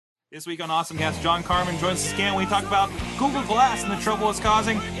This week on AwesomeCast, John Carmen joins us again. We talk about Google Glass and the trouble it's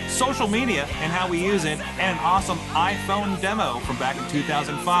causing, social media and how we use it, and an awesome iPhone demo from back in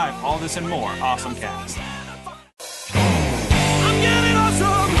 2005. All this and more. AwesomeCast. I'm getting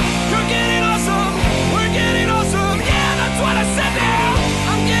awesome. You're getting awesome. We're getting awesome. Yeah, that's what I said now.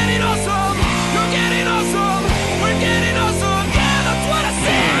 I'm getting awesome. You're getting awesome. We're getting awesome. Yeah, that's what I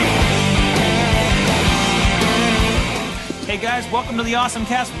said. Hey guys, welcome to the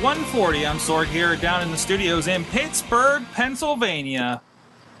AwesomeCast 140. I'm Sorg here, down in the studios in Pittsburgh, Pennsylvania.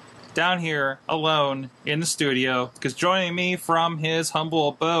 Down here, alone, in the studio, because joining me from his humble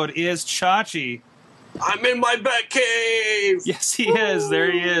abode is Chachi. I'm in my bat cave! Yes, he is. There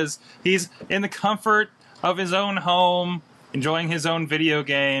he is. He's in the comfort of his own home, enjoying his own video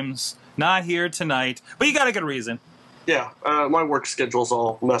games. Not here tonight, but you got a good reason. Yeah, my work schedule's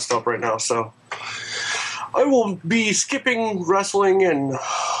all messed up right now, so I will be skipping wrestling and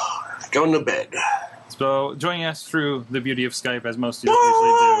going to bed. So, joining us through the beauty of Skype, as most of you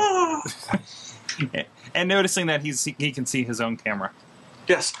usually do. And noticing that he can see his own camera.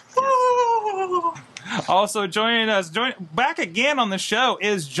 Yes. Also joining us, back again on the show,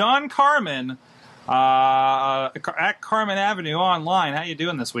 is John Carmen at Carmen Avenue Online. How you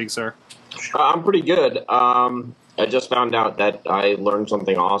doing this week, sir? I'm pretty good. I just found out that I learned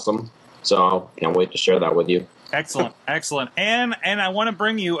something awesome, so can't wait to share that with you. Excellent, excellent. And I want to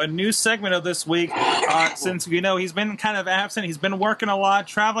bring you a new segment of this week, since, you know, he's been kind of absent. He's been working a lot,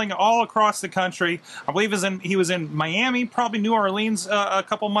 traveling all across the country. I believe he was in Miami, probably New Orleans a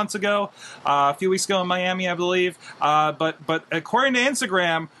couple months ago, a few weeks ago in Miami, I believe. But according to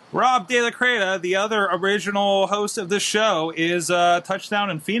Instagram, Rob De La Creta, the other original host of this show, is touchdown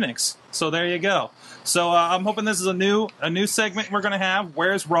in Phoenix. So there you go. So I'm hoping this is a new segment we're going to have.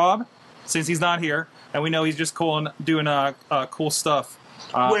 Where's Rob? Since he's not here. And we know he's just cool and doing cool stuff.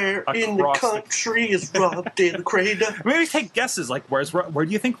 Where in the country is Rob De La Creta? Maybe take guesses, like where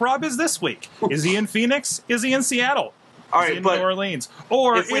do you think Rob is this week? Is he in Phoenix? Is he in Seattle? All is right, he in but New Orleans?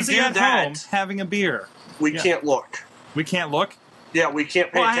 Or is he at that, home having a beer? We can't look. We can't look? Yeah, we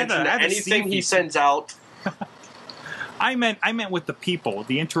can't pay attention to anything he sends out. I meant with the people,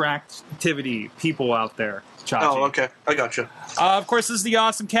 the interactivity people out there. Chachi. Oh, okay. I gotcha. Of course, this is the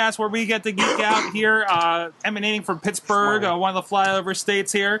AwesomeCast where we get to geek out here, emanating from Pittsburgh, one of the flyover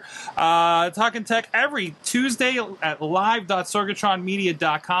states here. Talking tech every Tuesday at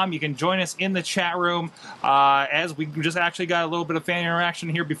live.sorgatronmedia.com. You can join us in the chat room as we just actually got a little bit of fan interaction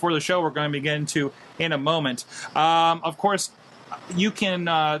here before the show we're going to be getting to in a moment. Of course, you can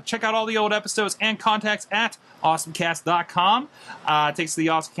check out all the old episodes and contacts at awesomecast.com. It takes the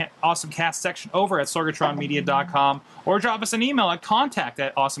AwesomeCast section over at sorgatronmedia.com, or drop us an email at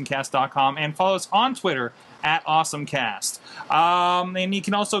contact@awesomecast.com, and follow us on Twitter at AwesomeCast. And you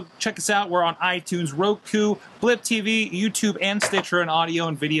can also check us out. We're on iTunes, Roku, Blip TV, YouTube, and Stitcher in audio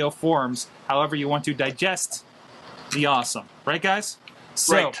and video forms, however you want to digest the awesome. Right, guys?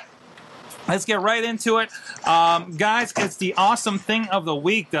 So, right. Let's get right into it. Guys, it's the awesome thing of the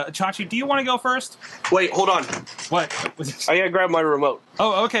week. Chachi, do you want to go first? Wait, hold on. What? I gotta grab my remote.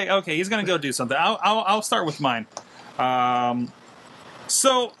 Oh, okay. He's gonna go do something. I'll start with mine.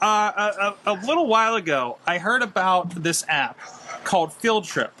 So a little while ago, I heard about this app called Field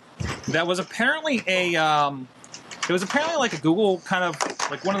Trip. That was apparently like a Google kind of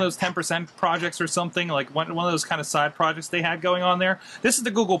like one of those 10% projects or something, like one of those kind of side projects they had going on there. This is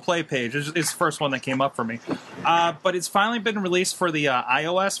the Google Play page. It's the first one that came up for me. But it's finally been released for the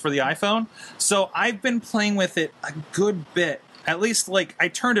iOS, for the iPhone. So I've been playing with it a good bit. At least, like, I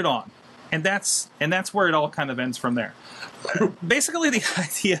turned it on. And that's where it all kind of ends from there. Basically, the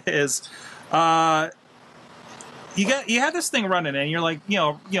idea is... You have this thing running, and you're like,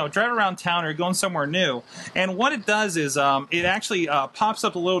 you know, driving around town or going somewhere new. And what it does is, it actually pops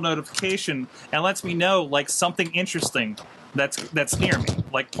up a little notification and lets me know like something interesting that's near me,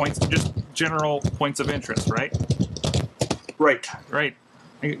 like just general points of interest, right? Right. Right.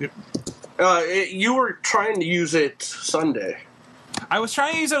 You were trying to use it Sunday. I was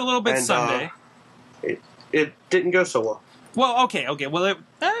trying to use it a little bit Sunday. It didn't go so well. Well, okay. Well, it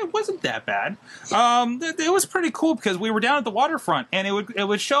wasn't that bad. It was pretty cool because we were down at the waterfront, and it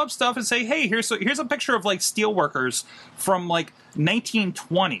would show up stuff and say, "Hey, here's a picture of like steel workers from like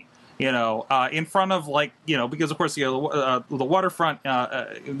 1920." You know, in front of like, you know, because of course, you know, the waterfront.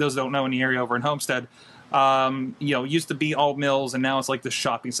 Those that don't know, in the area over in Homestead. You know, used to be all mills, and now it's like the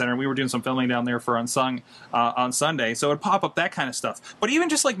shopping center. We were doing some filming down there for Unsung on Sunday, so it would pop up that kind of stuff. But even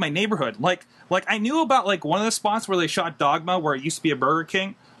just like my neighborhood, like I knew about like one of the spots where they shot Dogma, where it used to be a Burger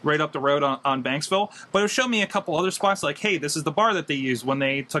King. right up the road on Banksville. But it showed me a couple other spots like, hey, this is the bar that they used when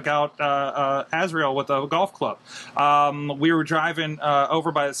they took out Azrael with a golf club. We were driving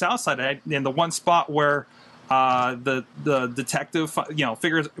over by the south side, in the one spot where the detective,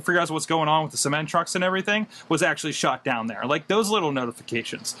 figures out what's going on with the cement trucks and everything, was actually shot down there. Like those little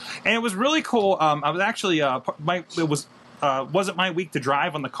notifications, and it was really cool. I was actually wasn't my week to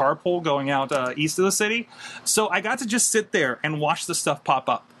drive on the carpool going out east of the city, so I got to just sit there and watch the stuff pop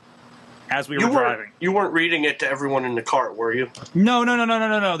up as we were driving. You weren't reading it to everyone in the car, were you?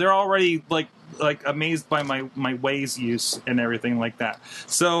 No. They're already like amazed by my Waze use and everything like that.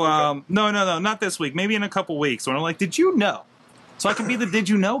 So Okay. No, not this week. Maybe in a couple weeks when I'm like, did you know? So I can be the did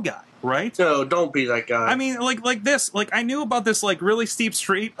you know guy, right? No, don't be that guy. I mean, like this. Like I knew about this like really steep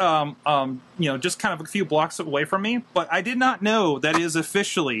street, just kind of a few blocks away from me, but I did not know that is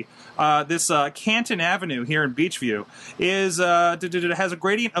officially this Canton Avenue here in Beachview is has a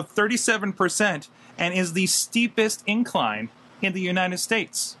gradient of 37% and is the steepest incline in the United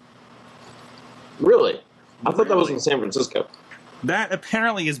States. Really? I thought that was in San Francisco. That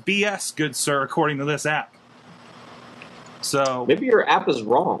apparently is BS, good sir, according to this app. So Maybe your app is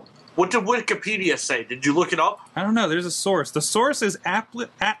wrong. What did Wikipedia say? Did you look it up? I don't know. There's a source. The source is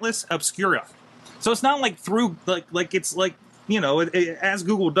Atlas Obscura. So it's not like through like it's like as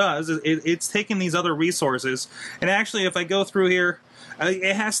Google does. It's taking these other resources, and actually, if I go through here,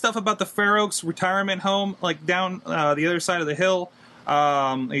 it has stuff about the Fair Oaks retirement home, like down the other side of the hill.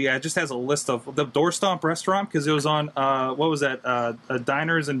 It just has a list of the Door Stomp restaurant because it was on what was that?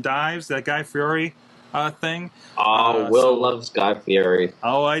 Diners and Dives, that Guy Fieri thing. Will loves Guy Fieri.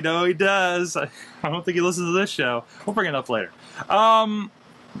 Oh, I know he does. I don't think he listens to this show. We'll bring it up later.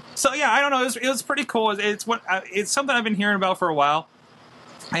 So yeah, I don't know. It was pretty cool. It's something I've been hearing about for a while.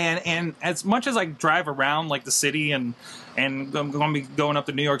 And as much as I drive around like the city and I'm going to be going up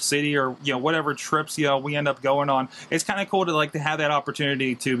to New York City or whatever trips we end up going on, it's kind of cool to have that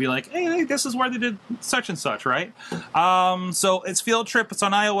opportunity to be like, hey, this is where they did such and such, right? So it's Field Trip. It's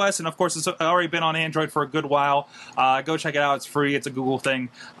on iOS, and of course it's already been on Android for a good while. Go check it out. It's free. It's a Google thing,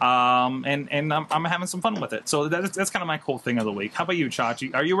 and I'm having some fun with it. So that's kind of my cool thing of the week. How about you,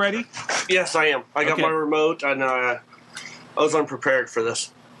 Chachi? Are you ready? Yes, I am. I got Okay. my remote, and I was unprepared for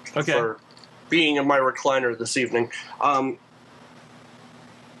this. Okay. For being in my recliner this evening.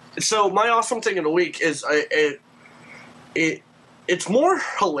 So my awesome thing of the week is it's more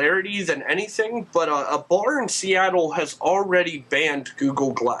hilarity than anything, but a bar in Seattle has already banned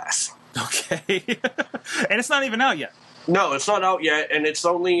Google Glass. Okay. And it's not even out yet. No, it's not out yet, and it's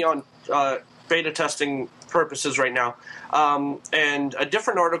only on beta testing purposes right now. And a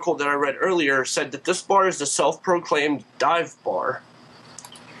different article that I read earlier said that this bar is a self-proclaimed dive bar.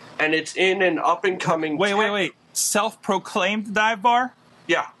 And it's in an up-and-coming... Wait. Self-proclaimed dive bar?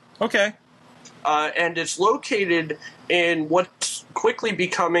 Yeah. Okay. And it's located in what's quickly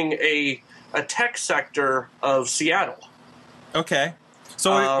becoming a tech sector of Seattle. Okay.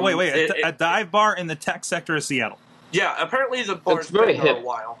 So wait. A dive bar in the tech sector of Seattle. Yeah, apparently the bar's It's very been there a hip.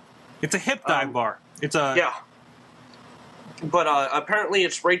 while. It's a hip dive bar. It's a... Yeah. But apparently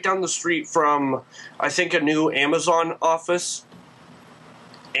it's right down the street from, I think, a new Amazon office.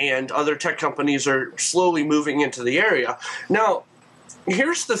 And other tech companies are slowly moving into the area. Now,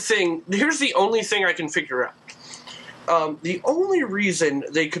 here's the thing. Here's the only thing I can figure out. The only reason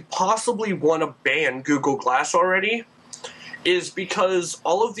they could possibly want to ban Google Glass already is because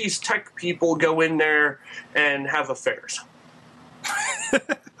all of these tech people go in there and have affairs.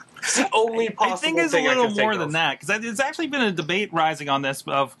 It's the only possible I think it's a thing I little can think more of. than that, because there's actually been a debate rising on this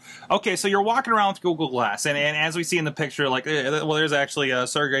of, okay, so you're walking around with Google Glass, and as we see in the picture, there's actually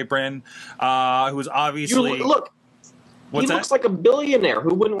Sergey Brin, who's obviously... Look, What's he that? looks like a billionaire.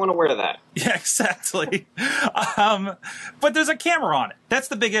 Who wouldn't want to wear that? Yeah, exactly. But there's a camera on it. That's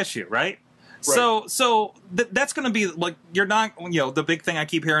the big issue, right? So that's going to be like, you're not, the big thing I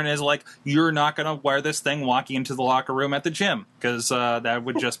keep hearing is like, you're not going to wear this thing walking into the locker room at the gym because that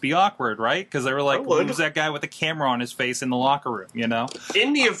would just be awkward, right? Because they were like, who's that guy with a camera on his face in the locker room,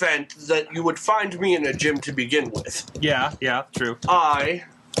 In the event that you would find me in a gym to begin with, Yeah, true. I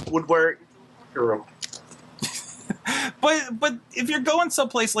would wear it in the locker room. But if you're going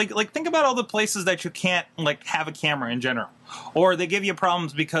someplace like think about all the places that you can't like have a camera in general, or they give you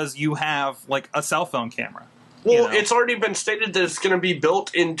problems because you have like a cell phone camera. Well, it's already been stated that it's going to be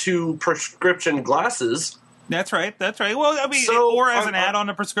built into prescription glasses. That's right. Well, I mean, So, or as an add-on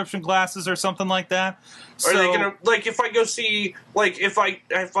to prescription glasses or something like that. Are they going to, like, if I go see, like, if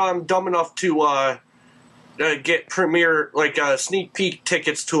I'm dumb enough to get premiere, like, sneak peek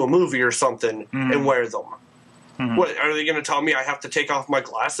tickets to a movie or something and wear them? What, are they going to tell me I have to take off my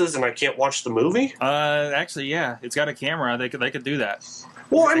glasses and I can't watch the movie? Actually, yeah, it's got a camera. They could do that.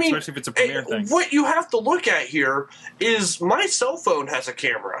 Well, I mean, especially if it's a premiere thing. What you have to look at here is my cell phone has a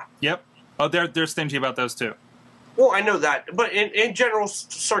camera. Yep. Oh, they're stingy about those too. Well, I know that, but in general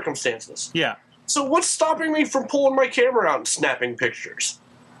circumstances. Yeah. So what's stopping me from pulling my camera out and snapping pictures?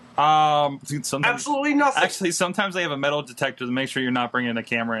 Sometimes, Absolutely nothing. actually, sometimes they have a metal detector to make sure you're not bringing a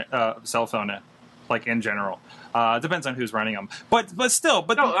camera, cell phone in, like in general. It depends on who's running them, but still.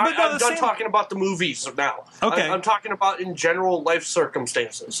 But No, but I'm done talking about the movies now. Okay. I'm talking about in general life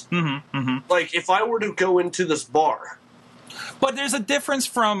circumstances. Mm-hmm, mm-hmm. Like if I were to go into this bar. But there's a difference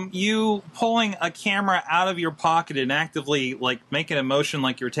from you pulling a camera out of your pocket and actively like making a motion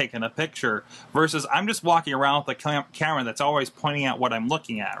like you're taking a picture versus I'm just walking around with a camera that's always pointing at what I'm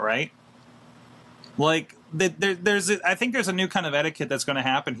looking at, right? Like I think there's a new kind of etiquette that's going to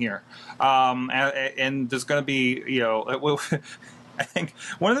happen here, and there's going to be I think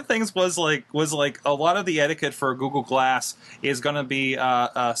one of the things was like a lot of the etiquette for Google Glass is going to be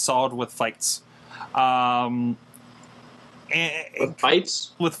solved with fights. With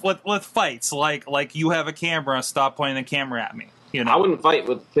fights? With fights, like you have a camera, stop pointing the camera at me. You know, I wouldn't fight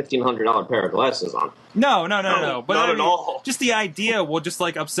with $1,500 pair of glasses on. No. But not I at all. Just the idea will just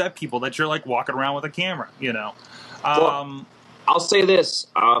like upset people that you're like walking around with a camera. You know. Well, I'll say this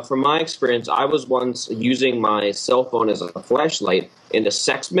from my experience. I was once using my cell phone as a flashlight in the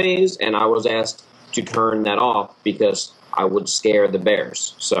sex maze, and I was asked to turn that off because I would scare the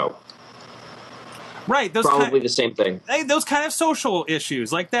bears. So. Right, those probably the same thing. Those kind of social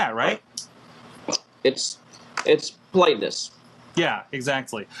issues like that, right? It's politeness. Yeah,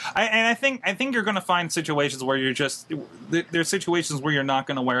 exactly. I think you're going to find situations where you're just there's situations where you're not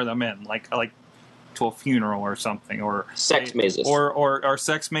going to wear them in, like to a funeral or something, or sex mazes, or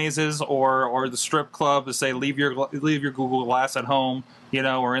sex mazes, or the strip club to say leave your Google Glass at home, you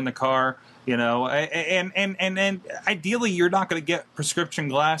know, or in the car. You know, and ideally you're not going to get prescription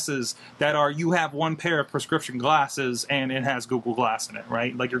glasses that are you have one pair of prescription glasses and it has Google Glass in it,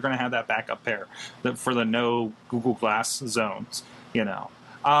 right? Like you're going to have that backup pair for the no Google Glass zones, you know.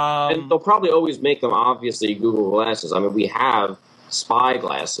 And they'll probably always make them obviously Google Glasses. I mean, we have spy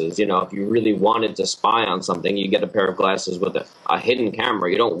glasses. You know, if you really wanted to spy on something, you get a pair of glasses with a hidden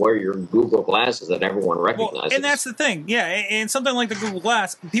camera. You don't wear your Google Glasses that everyone recognizes. Well, and that's the thing, yeah. And something like the Google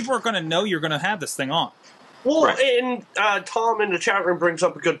Glass, people are going to know you're going to have this thing on. Well, right. And Tom in the chat room brings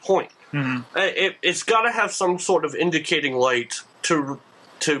up a good point. Mm-hmm. It's got to have some sort of indicating light to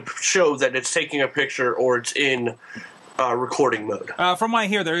show that it's taking a picture or it's in recording mode. From what I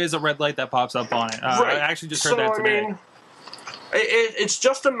hear, there is a red light that pops up on it. Right. I actually just heard that today. I mean, it's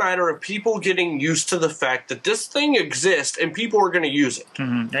just a matter of people getting used to the fact that this thing exists and people are going to use it.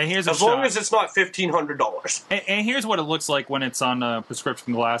 Mm-hmm. And here's as long as it's not $1,500. And here's what it looks like when it's on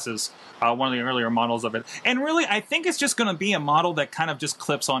prescription glasses, one of the earlier models of it. And really, I think it's just going to be a model that kind of just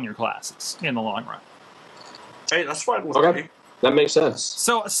clips on your glasses in the long run. Hey, that's fine with okay. me. That makes sense.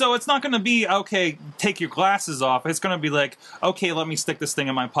 So it's not going to be, okay, take your glasses off. It's going to be like, okay, let me stick this thing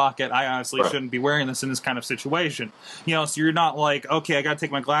in my pocket. I honestly shouldn't be wearing this in this kind of situation. You know, so you're not like, okay, I got to take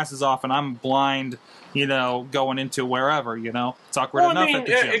my glasses off and I'm blind, you know, going into wherever, you know. It's awkward enough at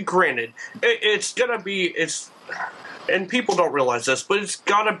the gym. Granted, it's going to be, and people don't realize this, but it's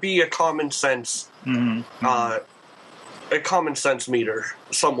got to be a common sense, a common sense meter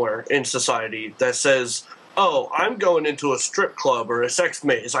somewhere in society that says, oh, I'm going into a strip club or a sex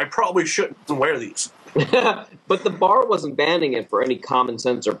maze. I probably shouldn't wear these. But the bar wasn't banning it for any common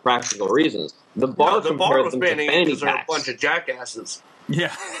sense or practical reasons. The bar was banning it because they're a bunch of jackasses.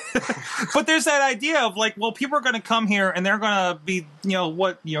 Yeah. But there's that idea of like, well, people are going to come here and they're going to be,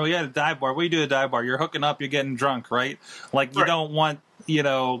 a dive bar. What do you do at a dive bar? You're hooking up, you're getting drunk, right? Like you don't want,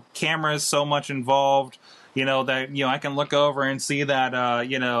 cameras so much involved. That, I can look over and see that,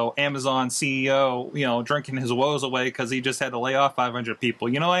 Amazon CEO, drinking his woes away because he just had to lay off 500 people.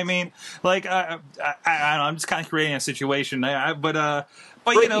 You know what I mean? Like, I don't know, I'm just kind of creating a situation. But that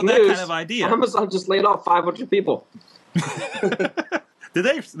kind of idea. Amazon just laid off 500 people. Did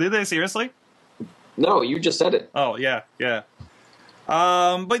they seriously? No, you just said it. Oh, yeah.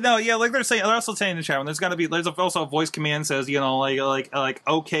 But no, yeah, like they're also saying in the chat room, there's also a voice command says, like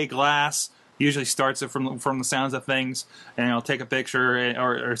OK Glass. Usually starts it from the sounds of things, and I'll take a picture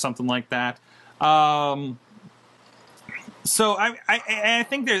or something like that. So I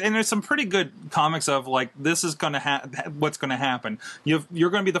think there's some pretty good comics of like this is going to what's going to happen. You're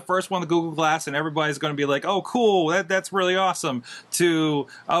going to be the first one to Google Glass, and everybody's going to be like, oh, cool, that's really awesome. To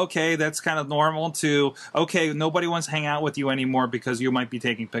okay, that's kind of normal. To okay, nobody wants to hang out with you anymore because you might be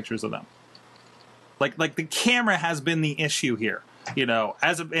taking pictures of them. like the camera has been the issue here. You know,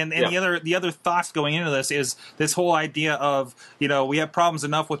 and the other thoughts going into this is this whole idea of, you know, we have problems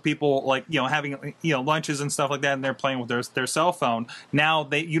enough with people like, you know, having, you know, lunches and stuff like that, and they're playing with their cell phone. Now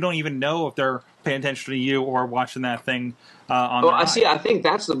you don't even know if they're paying attention to you or watching that thing on. Well, I think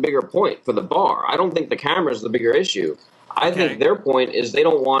that's the bigger point for the bar. I don't think the camera is the bigger issue. I think their point is they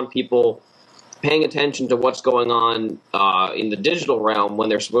don't want people paying attention to what's going on in the digital realm when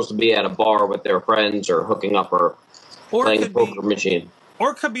they're supposed to be at a bar with their friends or hooking up or playing a poker machine.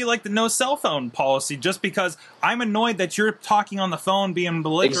 Or it could be like the no cell phone policy, just because I'm annoyed that you're talking on the phone, being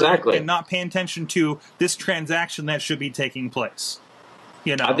belligerent, and not paying attention to this transaction that should be taking place.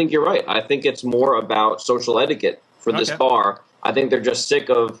 You know, I think you're right. I think it's more about social etiquette for this bar. I think they're just sick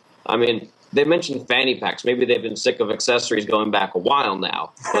of, I mean, they mentioned fanny packs. Maybe they've been sick of accessories going back a while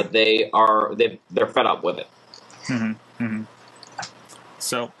now, but they're fed up with it. Mm-hmm. Mm-hmm.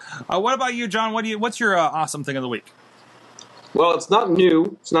 So, what about you, John? What's your awesome thing of the week? Well, it's not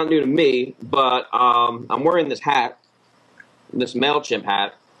new. It's not new to me, but I'm wearing this hat, this MailChimp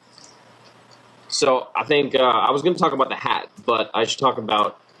hat. So I think I was going to talk about the hat, but I should talk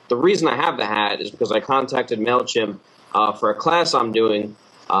about the reason I have the hat is because I contacted MailChimp for a class I'm doing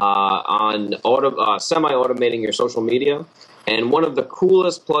on semi-automating your social media. And one of the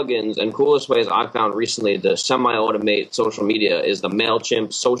coolest plugins and coolest ways I've found recently to semi-automate social media is the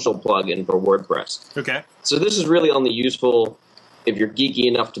MailChimp social plugin for WordPress. Okay. So this is really only useful if you're geeky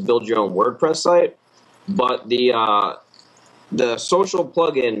enough to build your own WordPress site. But the social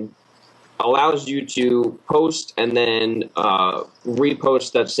plugin allows you to post and then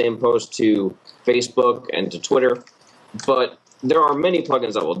repost that same post to Facebook and to Twitter. But there are many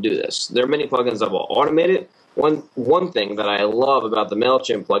plugins that will do this. There are many plugins that will automate it. One thing that I love about the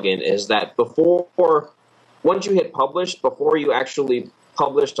MailChimp plugin is that once you hit publish, before you actually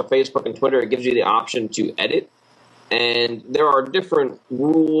publish to Facebook and Twitter, it gives you the option to edit. And there are different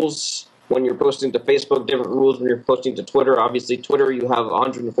rules when you're posting to Facebook, different rules when you're posting to Twitter. Obviously, Twitter, you have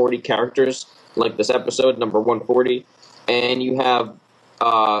 140 characters, like this episode, number 140. And you have,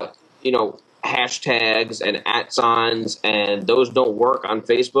 hashtags and @signs, and those don't work on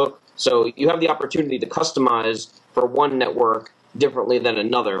Facebook. So you have the opportunity to customize for one network differently than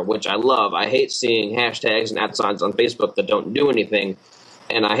another, which I love. I hate seeing hashtags and @signs on Facebook that don't do anything,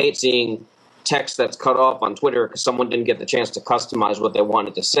 and I hate seeing text that's cut off on Twitter because someone didn't get the chance to customize what they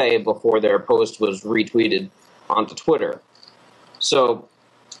wanted to say before their post was retweeted onto Twitter. So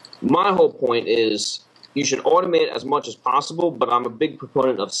my whole point is you should automate as much as possible, but I'm a big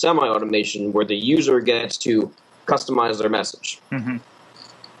proponent of semi-automation where the user gets to customize their message. Mm-hmm.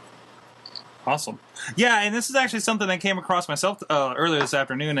 Awesome. Yeah, and this is actually something that came across myself earlier this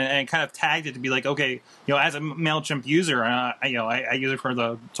afternoon, and kind of tagged it to be like, okay, you know, as a MailChimp user, I use it for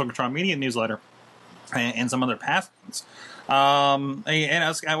the Sorgatron Media newsletter and some other past things. And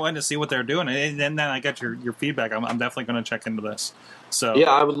I wanted to see what they're doing, and then I got your feedback. I'm definitely going to check into this. So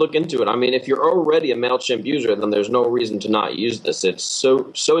yeah, I would look into it. I mean, if you're already a MailChimp user, then there's no reason to not use this. It's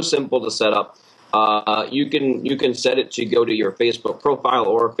so simple to set up. You can set it to go to your Facebook profile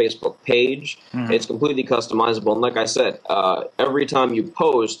or Facebook page. Mm-hmm. It's completely customizable, and like I said, every time you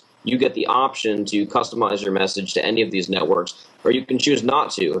post, you get the option to customize your message to any of these networks, or you can choose not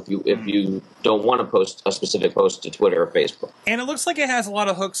to if you don't want to post a specific post to Twitter or Facebook. And it looks like it has a lot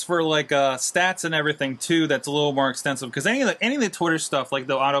of hooks for like stats and everything too. That's a little more extensive, because any of the Twitter stuff, like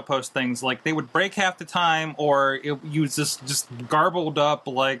the auto post things, like they would break half the time, or you just garbled up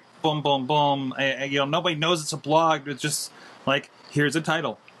like boom boom boom. Nobody knows it's a blog. It's just like, here's a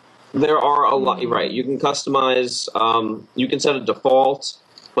title. There are a lot. Right, you can customize. You can set a default.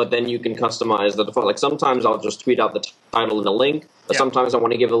 But then you can customize the default. Like sometimes I'll just tweet out the title and the link, but sometimes I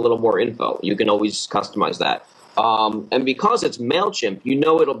want to give it a little more info. You can always customize that. And because it's MailChimp,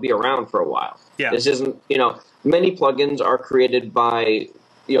 it'll be around for a while. Yeah. This isn't, many plugins are created by,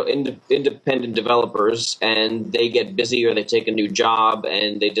 independent developers, and they get busy or they take a new job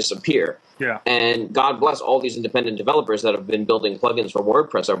and they disappear. Yeah. And God bless all these independent developers that have been building plugins for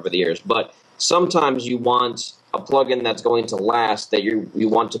WordPress over the years. But sometimes you want a plugin that's going to last, that you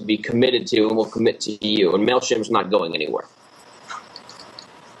want to be committed to and will commit to you. And MailChimp's not going anywhere.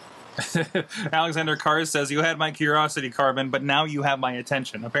 Alexander Carr says, you had my curiosity, Carbon, but now you have my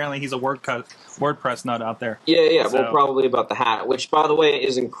attention. Apparently he's a WordPress nut out there. Yeah. So. Well, probably about the hat, which, by the way,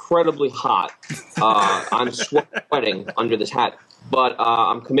 is incredibly hot. I'm sweating under this hat, but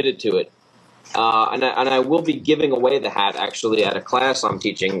I'm committed to it. And I will be giving away the hat, actually, at a class I'm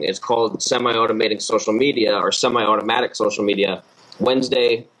teaching. It's called Semi-Automating Social Media, or Semi-Automatic Social Media.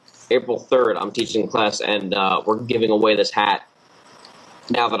 Wednesday, April 3rd, I'm teaching the class, and we're giving away this hat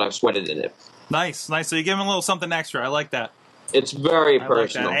now that I've sweated in it. Nice. So you give them a little something extra. I like that. It's very I like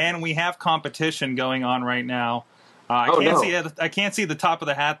personal. that. And we have competition going on right now. I can't see the top of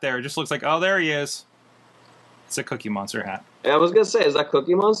the hat there. It just looks like, oh, there he is. It's a Cookie Monster hat. I was gonna say, is that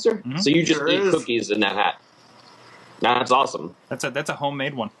Cookie Monster? Mm-hmm. So you just eat cookies in that hat. That's awesome. That's a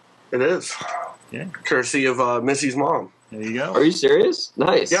homemade one. It is. Yeah. Courtesy of Missy's mom. There you go. Are you serious?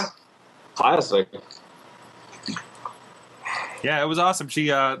 Nice. Yeah. Classic. Yeah, it was awesome. She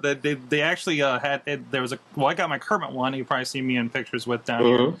they actually had there was I got my Kermit one. You probably see me in pictures with down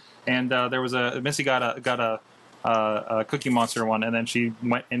here, and there was Missy got a Cookie Monster one, and then she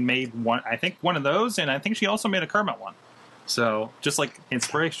went and made one. I think one of those, and I think she also made a Kermit one. So just like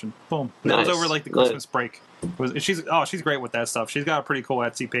inspiration, boom. That was over like the Christmas break. She's great with that stuff. She's got a pretty cool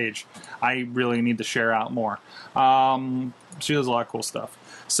Etsy page. I really need to share out more. She does a lot of cool stuff.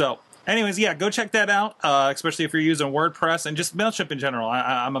 So. Anyways, yeah, go check that out, especially if you're using WordPress and just MailChimp in general.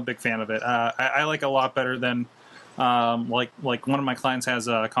 I'm a big fan of it. I like it a lot better than like one of my clients has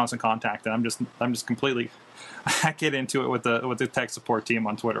Constant Contact, and I'm just completely I get into it with the tech support team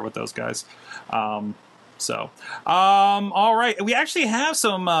on Twitter with those guys. All right. We actually have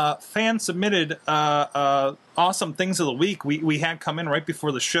some fan-submitted awesome things of the week we had come in right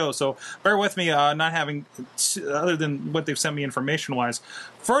before the show, so bear with me not having, other than what they've sent me information-wise.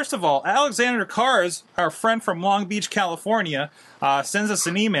 First of all, Alexander Cars, our friend from Long Beach, California, sends us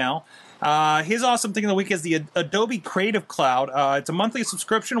an email. His awesome thing of the week is the Adobe Creative Cloud. It's a monthly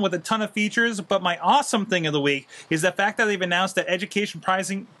subscription with a ton of features, but my awesome thing of the week is the fact that they've announced that education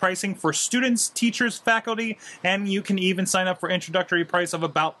pricing for students, teachers, faculty, and you can even sign up for introductory price of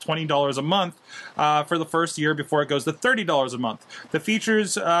about $20 a month for the first year before it goes to $30 a month. The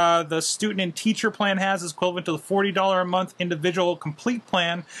features the student and teacher plan has is equivalent to the $40 a month individual complete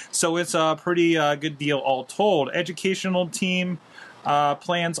plan, so it's a pretty good deal all told. Educational team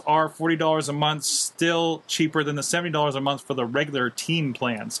plans are $40 a month, still cheaper than the $70 a month for the regular team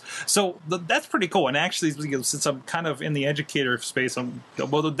plans. So that's pretty cool. And actually, since I'm kind of in the educator space, they're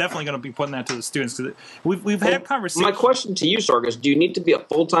definitely going to be putting that to the students. Cause we've had conversations. My question to you, Sargus, do you need to be a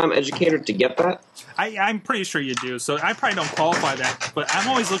full-time educator to get that? I'm pretty sure you do. So I probably don't qualify that, but I'm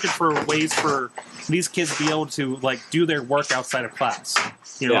always looking for ways for these kids to be able to like do their work outside of class.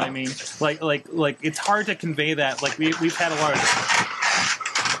 You know what I mean? Like it's hard to convey that. Like we've had a lot of.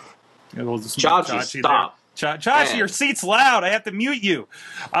 Chachi, stop. Chachi, your seat's loud. I have to mute you.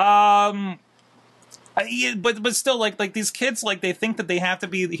 But still, like these kids, like they think that they have to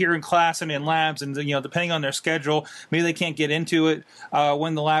be here in class and in labs, and depending on their schedule, maybe they can't get into it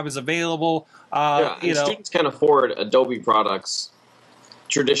when the lab is available. Students can afford Adobe products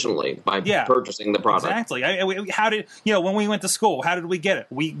traditionally by purchasing the product. Exactly. How did when we went to school? How did we get it?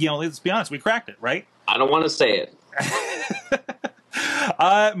 Let's be honest, we cracked it, right? I don't want to say it.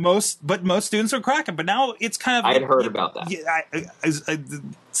 Most students are cracking, but now it's kind of. I had heard about that.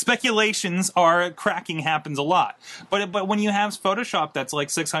 Speculations are cracking happens a lot, but when you have Photoshop that's like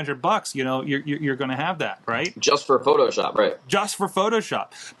 $600, you're going to have that, right? Just for Photoshop, right? Just for Photoshop.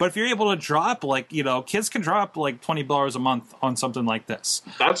 But if you're able to drop kids can drop like $20 a month on something like this.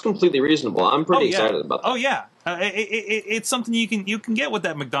 That's completely reasonable. I'm pretty excited about that. Oh yeah. It's something you can get with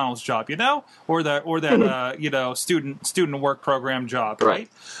that McDonald's job, or that student work program job, right?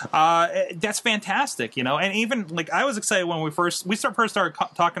 That's fantastic, and even like I was excited when we first started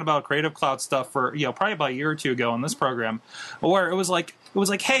talking about Creative Cloud stuff for probably about a year or two ago on this program, where it was like,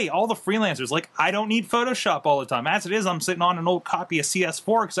 hey, all the freelancers, like I don't need Photoshop all the time. As it is, I'm sitting on an old copy of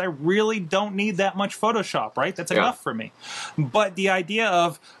CS4 because I really don't need that much Photoshop, right? That's enough for me. But the idea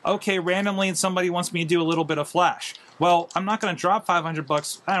of, okay, randomly somebody wants me to do a little bit of Flash. Well, I'm not going to drop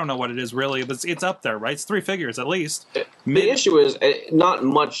 $500. I don't know what it is really, but it's up there, right? It's 3 figures at least. The issue is not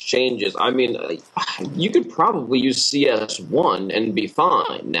much changes. I mean, you could probably use CS1 and be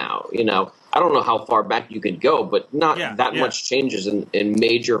fine now. I don't know how far back you could go, but not that much changes in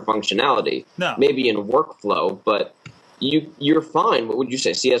major functionality. No. Maybe in workflow, but you're fine. What would you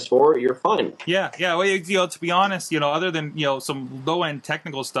say? CS4? You're fine. Yeah. Well, to be honest, other than some low end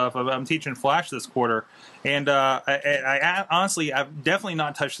technical stuff, I'm teaching Flash this quarter, and I honestly, I've definitely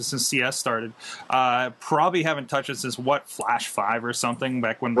not touched it since CS started. Probably haven't touched it since Flash 5 or something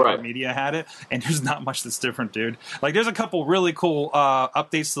back when Media had it, and there's not much that's different, dude. Like there's a couple really cool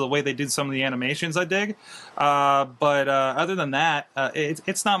updates to the way they did some of the animations I dig, but other than that,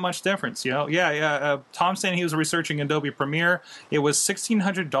 it's not much difference. Tom's saying he was researching Adobe Premiere. It was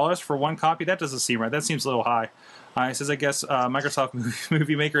 $1,600 for one copy. That doesn't seem right. That seems a little high. He says, I guess Microsoft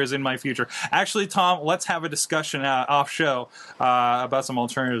Movie Maker is in my future. Actually, Tom, let's have a discussion off show about some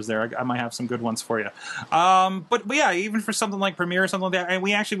alternatives there. I might have some good ones for you. But yeah, even for something like Premiere or something like that, and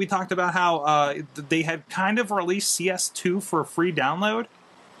we talked about how they had kind of released CS2 for a free download.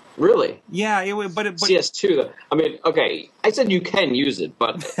 Really? Yeah, but CS2. Though. I mean, okay, I said you can use it,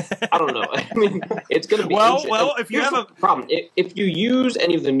 but I don't know. I mean, it's going to be well. If you have a problem, if you use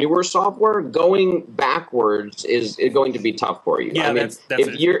any of the newer software, going backwards is going to be tough for you. Yeah, I mean, that's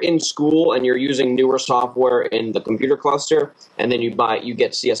if you're in school and you're using newer software in the computer cluster, and then you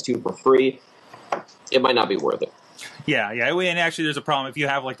get CS2 for free, it might not be worth it. Yeah. And actually, there's a problem if you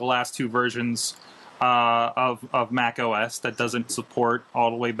have like the last two versions of Mac OS that doesn't support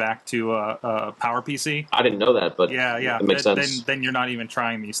all the way back to PowerPC. I didn't know that, but yeah, it makes sense. Then you're not even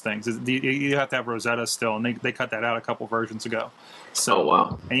trying these things. You have to have Rosetta still, and they cut that out a couple versions ago. So, oh,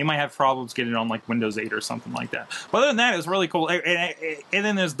 wow. And you might have problems getting it on like Windows 8 or something like that. But other than that, it's really cool. And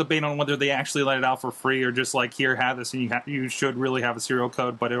then there's debate on whether they actually let it out for free or just like, here, have this, and you should really have a serial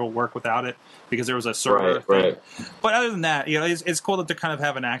code, but it'll work without it because there was a server thing. Right. But other than that, it's cool that they're kind of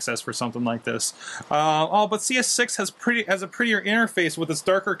having access for something like this. But CS6 has a prettier interface with its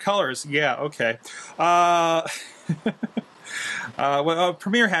darker colors. Yeah, okay.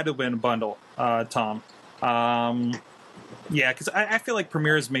 Premiere had to win a bundle, Tom. Yeah, because I feel like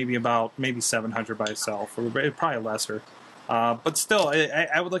Premiere is maybe $700 by itself, or probably lesser. But still,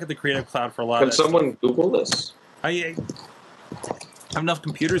 I would look at the Creative Cloud for a lot of that stuff. Can someone Google this? I have enough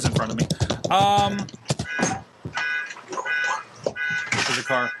computers in front of me. There's a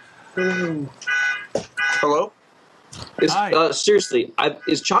car. Hello? Hi. Seriously,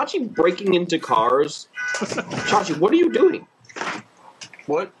 is Chachi breaking into cars? Chachi, what are you doing?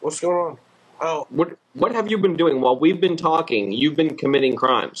 What's going on? Oh, what have you been doing while we've been talking? You've been committing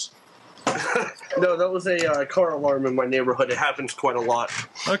crimes. no, that was a car alarm in my neighborhood. It happens quite a lot.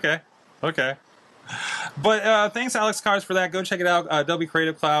 Okay. But thanks, Alex Cars, for that. Go check it out. Adobe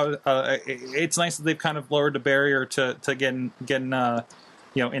Creative Cloud. It's nice that they've kind of lowered the barrier to getting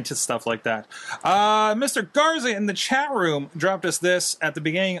into stuff like that. Mr. Garza in the chat room dropped us this at the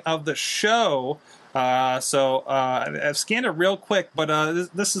beginning of the show. So I've scanned it real quick, but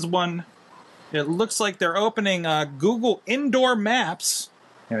this is one. It looks like they're opening Google Indoor Maps.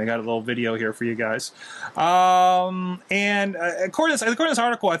 Yeah, we got a little video here for you guys. And according to this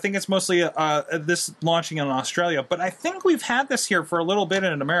article, I think it's mostly this launching in Australia. But I think we've had this here for a little bit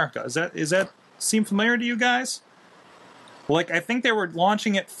in America. Is that seem familiar to you guys? Like, I think they were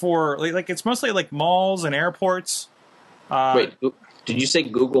launching it for like it's mostly like malls and airports. Wait, did you say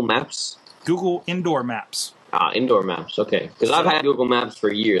Google Maps? Google Indoor Maps. Indoor Maps. Okay, because I've had Google Maps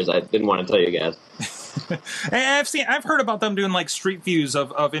for years. I didn't want to tell you guys. And I've heard about them doing like street views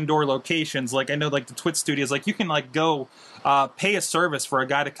of indoor locations. Like I know like the Twit Studios, like you can like go pay a service for a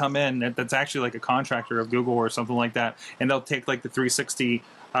guy to come in that's actually like a contractor of Google or something like that, and they'll take like the 360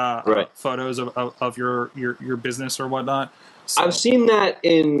 photos of your business or whatnot. So. I've seen that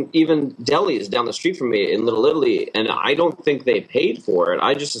in even delis down the street from me in Little Italy, and I don't think they paid for it.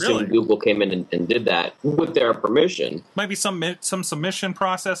 I just assumed Google came in and did that with their permission. Might be some submission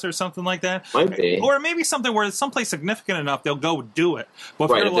process or something like that. Might be. Or maybe something where it's someplace significant enough, they'll go do it. But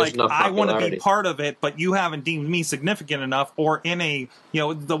if you're like, I want to be part of it, but you haven't deemed me significant enough, or in a,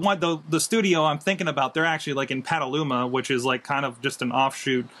 the studio I'm thinking about, they're actually like in Petaluma, which is like kind of just an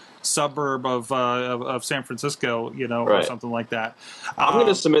offshoot suburb of San Francisco, or something like that. I'm going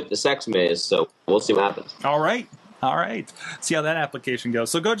to submit the sex maze, so we'll see what happens. All right. See how that application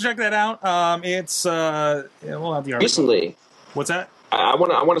goes. So go check that out. It's we'll have the article. Recently, what's that? I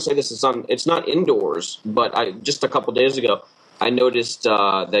want to say this is it's not indoors, but just a couple days ago I noticed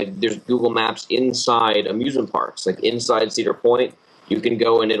that there's Google Maps inside amusement parks, like inside Cedar Point. You can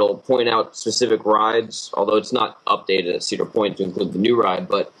go and it'll point out specific rides, although it's not updated at Cedar Point to include the new ride,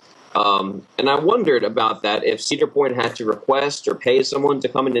 but and I wondered about that, if Cedar Point had to request or pay someone to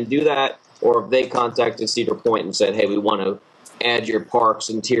come in and do that, or if they contacted Cedar Point and said, hey, we want to add your park's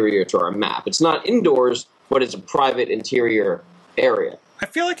interior to our map. It's not indoors, but it's a private interior area. I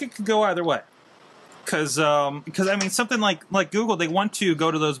feel like it could go either way. Because I mean, something like Google, they want to go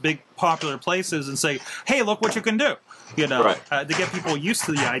to those big popular places and say, hey, look what you can do. To get people used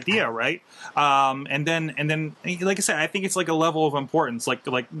to the idea, right? And then, like I said, I think it's like a level of importance. Like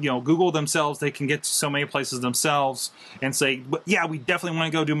Google themselves, they can get to so many places themselves and say, yeah, we definitely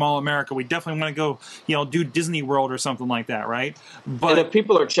want to go do Mall of America. We definitely want to go, do Disney World or something like that, right? But and if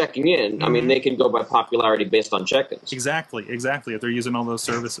people are checking in, I mean, they can go by popularity based on check-ins. Exactly. If they're using all those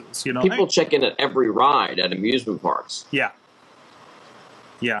services, people check in at every ride at amusement parks. Yeah,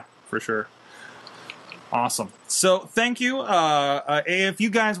 for sure. Awesome. So thank you. If you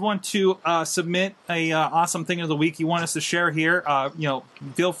guys want to submit a awesome thing of the week you want us to share here,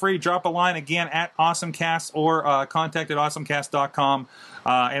 feel free, drop a line again at AwesomeCast or contact at awesomecast.com.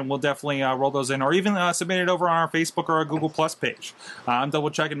 And we'll definitely roll those in, or even submit it over on our Facebook or our Google Plus page. I'm double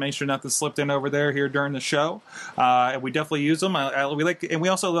checking, make sure nothing slipped in over there here during the show. And we definitely use them. We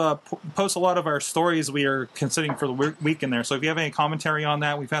also post a lot of our stories we are considering for the week in there. So if you have any commentary on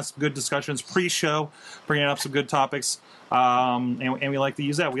that, we've had some good discussions pre-show, bringing up some good topics, and we like to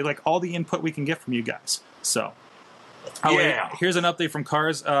use that. We like all the input we can get from you guys. So. Here's an update from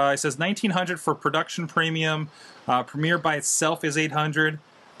Cars. It says $1,900 for production premium. Premiere by itself is $800.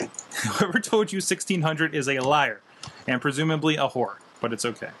 Whoever told you $1,600 is a liar, and presumably a whore. But it's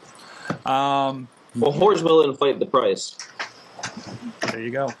okay. Well, whores will inflate the price. There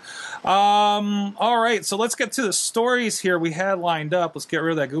you go. All right, so let's get to the stories here we had lined up. Let's get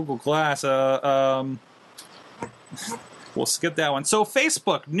rid of that Google Glass. We'll skip that one. So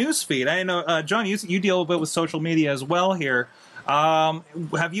Facebook newsfeed. I know, John, you deal a little bit with social media as well here.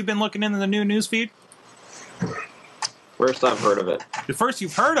 Have you been looking into the new newsfeed? First I've heard of it. The first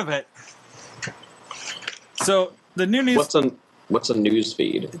you've heard of it. So the new news. What's a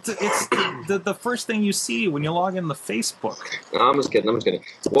newsfeed? It's the first thing you see when you log into Facebook. I'm just kidding.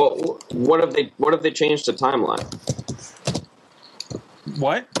 Well, what have they changed to timeline?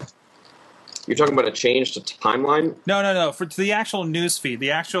 What? You're talking about a change to timeline? No. To the actual news feed,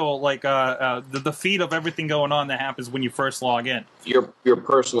 the actual the feed of everything going on that happens when you first log in. Your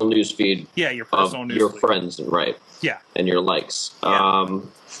personal news feed. Yeah, your personal news your feed. Friends, right? Yeah, and your likes. Yeah.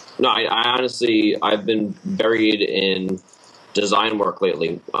 No, I honestly I've been buried in design work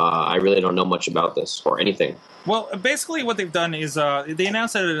lately. I really don't know much about this or anything. Well, basically what they've done is they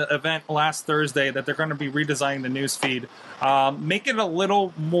announced at an event last Thursday that they're going to be redesigning the news feed, make it a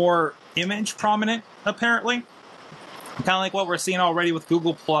little more image prominent, apparently. Kind of like what we're seeing already with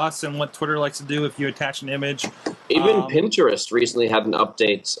Google Plus and what Twitter likes to do if you attach an image. Even Pinterest recently had an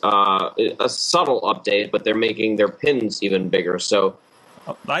update, a subtle update, but they're making their pins even bigger. So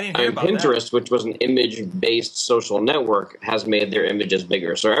I didn't hear about Pinterest, that. which was an image-based social network, has made their images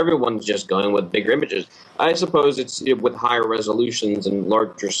bigger. So everyone's just going with bigger images. I suppose it's with higher resolutions and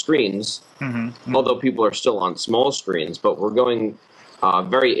larger screens, although people are still on small screens. But we're going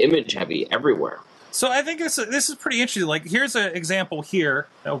very image-heavy everywhere. So I think this is pretty interesting. Like, here's an example here.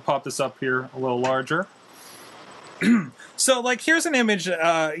 I'll pop this up here a little larger. So, like, here's an image,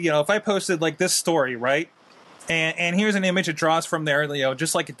 if I posted, like, this story, right? And here's an image it draws from there,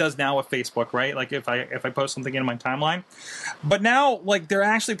 just like it does now with Facebook, right? Like if I post something in my timeline. But now, like, they're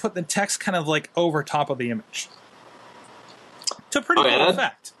actually putting the text kind of like over top of the image. To a pretty cool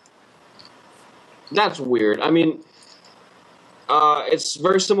effect. That's weird. I mean, it's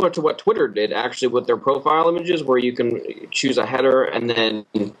very similar to what Twitter did, actually, with their profile images, where you can choose a header and then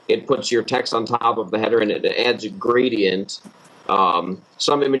it puts your text on top of the header and it adds a gradient.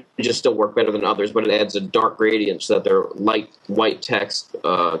 Some images still work better than others, but it adds a dark gradient so that their light white text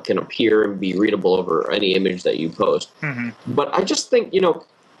can appear and be readable over any image that you post. But I just think,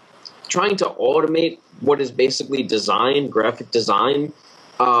 trying to automate what is basically design, graphic design,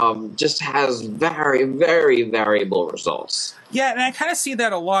 just has very, very variable results. Yeah, and I kind of see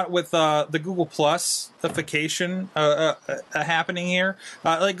that a lot with the Google Plus-ification happening here.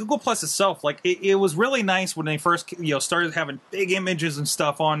 Like Google Plus itself, like it was really nice when they first started having big images and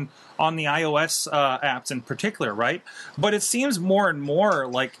stuff on the iOS apps in particular, right? But it seems more and more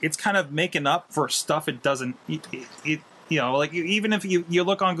like it's kind of making up for stuff it doesn't. Like even if you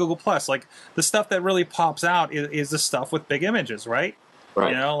look on Google Plus, like the stuff that really pops out is the stuff with big images, right?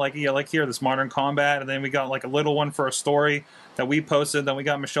 Right. Like here, this Modern Combat, and then we got like a little one for a story that we posted. Then we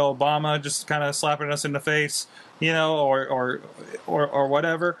got Michelle Obama just kind of slapping us in the face, or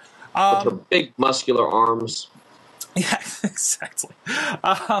whatever. With her big muscular arms. Yeah, exactly.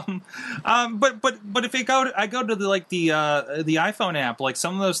 But if I go to the iPhone app, like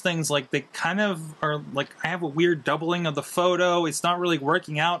some of those things, like they kind of are like I have a weird doubling of the photo. It's not really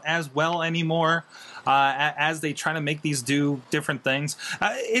working out as well anymore. As they try to make these do different things.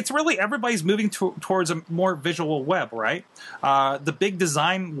 It's really everybody's moving towards a more visual web, right? The big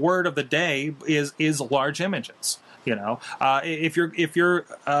design word of the day is large images. If you're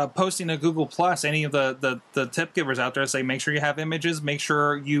posting to Google Plus, any of the tip givers out there say make sure you have images, make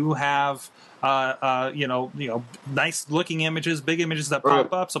sure you have nice looking images, big images that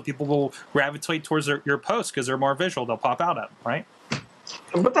pop up, so people will gravitate towards your post because they're more visual. They'll pop out at them, right?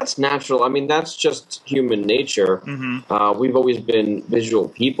 But that's natural. I mean, that's just human nature. We've always been visual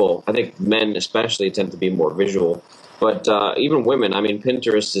people. I think men especially tend to be more visual. But even women, I mean,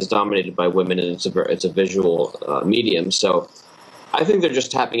 Pinterest is dominated by women, and it's a visual medium. So I think they're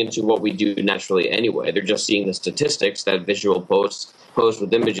just tapping into what we do naturally anyway. They're just seeing the statistics that visual posts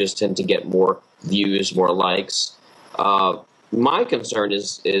with images tend to get more views, more likes. My concern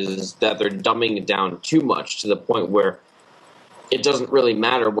is that they're dumbing it down too much to the point where it doesn't really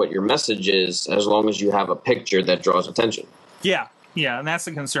matter what your message is as long as you have a picture that draws attention. Yeah, and that's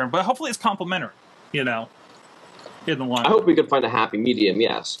the concern. But hopefully it's complementary, in the long I hope we could find a happy medium,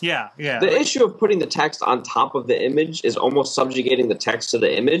 yes. Yeah. The issue of putting the text on top of the image is almost subjugating the text to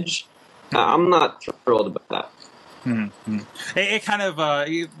the image. I'm not thrilled about that. It kind of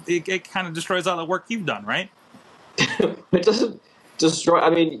it kind of destroys all the work you've done, right? It doesn't destroy. I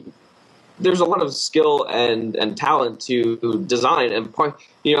mean, there's a lot of skill and talent to design, and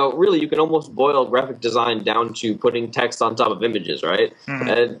really you can almost boil graphic design down to putting text on top of images, right?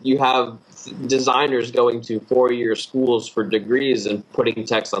 And you have designers going to 4-year schools for degrees and putting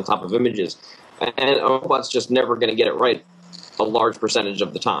text on top of images, and a robot's just never going to get it right a large percentage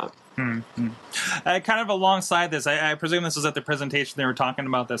of the time. Kind of alongside this, I presume this was at the presentation they were talking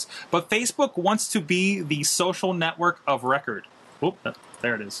about this, but Facebook wants to be the social network of record. Oop,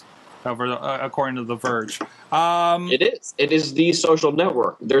 there it is. According to The Verge. It is the social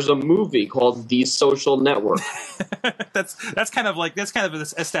network. There's a movie called The Social Network. that's kind of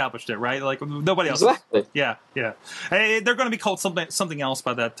established it, right? Like nobody else. Exactly. Yeah. Hey, they're going to be called something else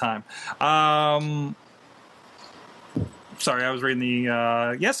by that time. Sorry, I was reading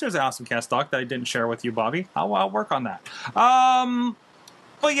the there's an Awesome Cast doc that I didn't share with you, Bobby. I'll work on that.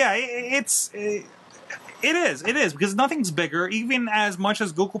 But yeah, It is, because nothing's bigger, even as much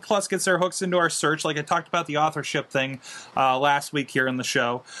as Google Plus gets their hooks into our search, like I talked about the authorship thing last week here in the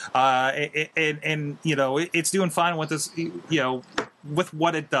show, it's doing fine with this, with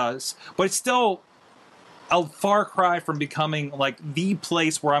what it does, but it's still a far cry from becoming like the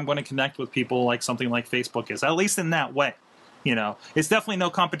place where I'm going to connect with people like something like Facebook is, at least in that way. It's definitely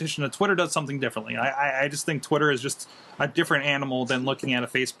no competition. Twitter does something differently. I just think Twitter is just a different animal than looking at a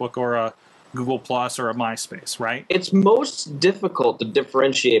Facebook or a Google Plus or a MySpace, right? It's most difficult to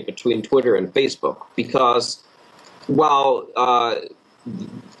differentiate between Twitter and Facebook because while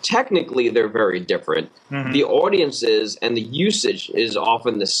technically they're very different, the audiences and the usage is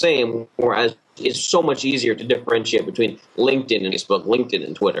often the same, whereas it's so much easier to differentiate between LinkedIn and Facebook, LinkedIn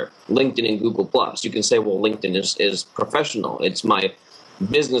and Twitter, LinkedIn and Google Plus. You can say, well, LinkedIn is professional. It's my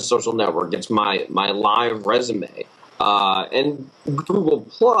business social network. It's my live resume. And Google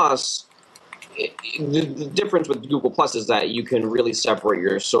Plus, the difference with Google Plus is that you can really separate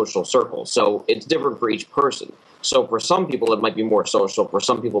your social circle. So it's different for each person. So for some people, it might be more social. For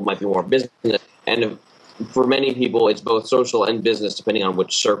some people, it might be more business. And for many people, it's both social and business, depending on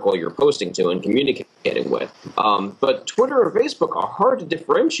which circle you're posting to and communicating with. But Twitter or Facebook are hard to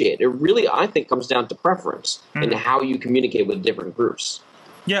differentiate. It really, I think, comes down to preference and how you communicate with different groups.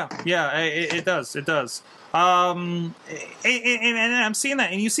 Yeah, it does. It does. And I'm seeing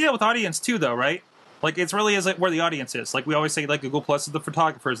that, and you see that with audience too, though, right? Like, it's really is where the audience is. Like we always say, like Google Plus is the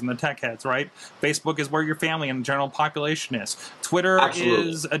photographers and the tech heads, right? Facebook is where your family and the general population is. Twitter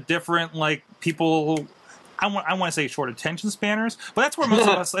is a different, like, people. I want to say short attention spanners, but that's where most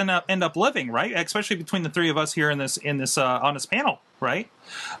of us end up living, right? Especially between the three of us here in this on this panel, right?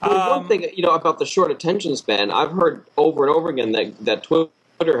 Well, one thing about the short attention span, I've heard over and over again that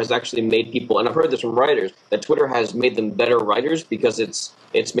Twitter has actually made people, and I've heard this from writers, that Twitter has made them better writers because it's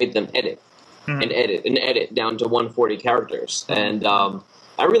made them edit down to 140 characters, and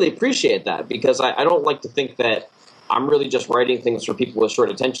I really appreciate that because I don't like to think that I'm really just writing things for people with short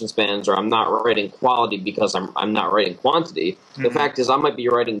attention spans, or I'm not writing quality because I'm not writing quantity. The fact is I might be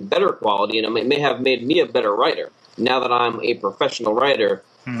writing better quality, and it may have made me a better writer now that I'm a professional writer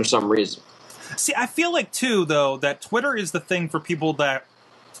for some reason. See, I feel like, too, though, that Twitter is the thing for people that...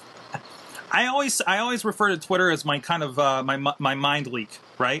 I always refer to Twitter as my kind of my mind leak,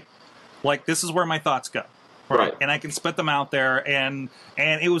 right? Like, this is where my thoughts go. Right. And I can spit them out there, and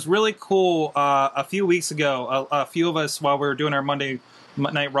it was really cool. A few weeks ago, a few of us, while we were doing our Monday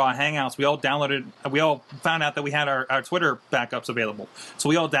Night Raw hangouts, we all found out that we had our Twitter backups available. So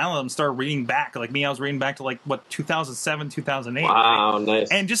we all downloaded them and started reading back. Like me, I was reading back to 2007, 2008. Wow, nice.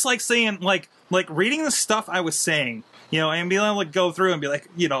 And just like saying, like reading the stuff I was saying, and being able to go through and be like,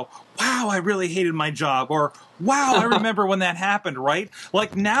 wow, I really hated my job, or wow, I remember when that happened, right?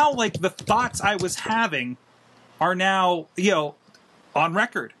 Like now, like the thoughts I was having are now, on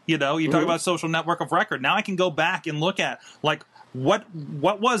record. You talk about social network of record. Now I can go back and look at, like,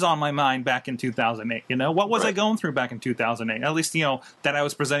 what was on my mind back in 2008? You know, what was I Right. going through back in 2008? At least, you know, that I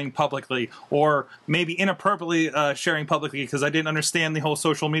was presenting publicly, or maybe inappropriately sharing publicly because I didn't understand the whole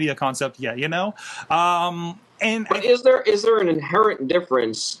social media concept yet. You know, and But is there an inherent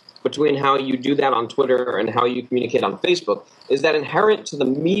difference between how you do that on Twitter and how you communicate on Facebook? Is that inherent to the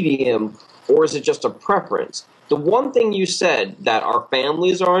medium, or is it just a preference? The one thing you said, that our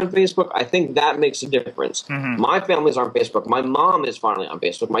families are on Facebook, I think that makes a difference. My family's on Facebook. My mom is finally on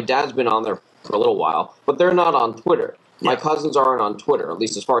Facebook. My dad's been on there for a little while, but they're not on Twitter. My cousins aren't on Twitter, at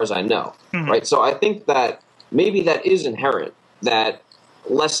least as far as I know. Right? So I think that maybe that is inherent, that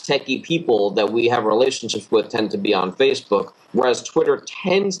less techie people that we have relationships with tend to be on Facebook, whereas Twitter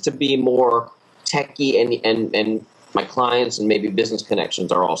tends to be more techie, and my clients and maybe business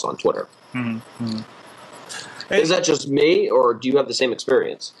connections are also on Twitter. Is that just me, or do you have the same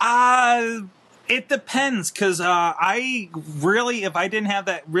experience? It depends, because I really, if I didn't have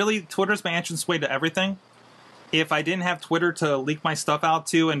that, really, Twitter's my entrance way to everything. If I didn't have Twitter to leak my stuff out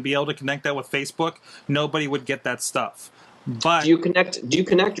to and be able to connect that with Facebook, nobody would get that stuff. But Do you connect your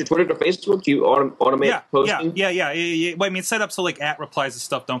Twitter to Facebook? Do you automate posting? Yeah. Well, I mean, it's set up so like @replies and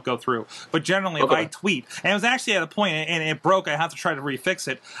stuff don't go through. But generally, if I tweet, and it was actually at a point, and it broke, I have to try to refix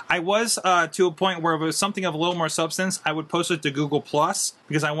it. I was to a point where if it was something of a little more substance, I would post it to Google Plus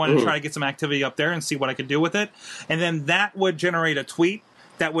because I wanted to try to get some activity up there and see what I could do with it. And then that would generate a tweet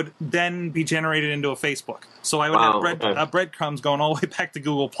that would then be generated into a Facebook. So I would have breadcrumbs going all the way back to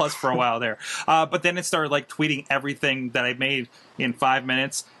Google Plus for a while there. But then it started like tweeting everything that I made in 5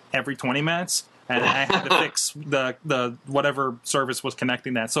 minutes every 20 minutes. And I had to fix the whatever service was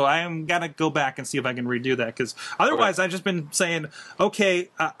connecting that. So I am going to go back and see if I can redo that. Because otherwise I've just been saying, okay,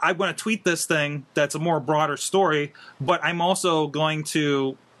 I'm going to tweet this thing that's a more broader story, but I'm also going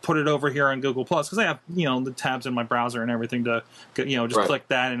to put it over here on Google Plus because I have, you know, the tabs in my browser and everything to, you know, just click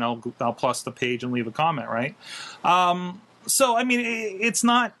that and I'll plus the page and leave a comment, right? So I mean, it's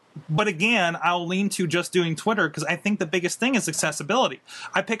not. But again, I'll lean to just doing Twitter because I think the biggest thing is accessibility.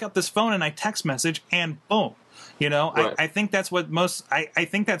 I pick up this phone and I text message and boom, you know. I think that's what most. I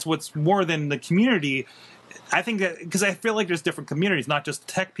think that's what's more than the community. I think that because I feel like there's different communities, not just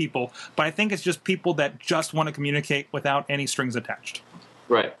tech people, but I think it's just people that just want to communicate without any strings attached.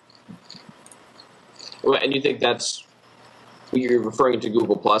 Right. Well, and you think that's you're referring to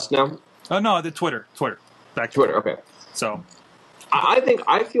Google Plus now? Oh no, the Twitter. Back to Twitter. Okay. So I think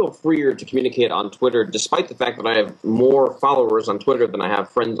I feel freer to communicate on Twitter, despite the fact that I have more followers on Twitter than I have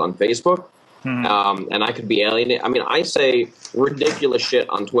friends on Facebook. And I could be alienated. I mean, I say ridiculous shit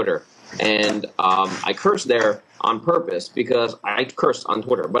on Twitter, and I curse there on purpose because I curse on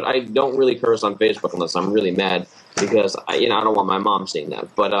Twitter, but I don't really curse on Facebook unless I'm really mad because I don't want my mom seeing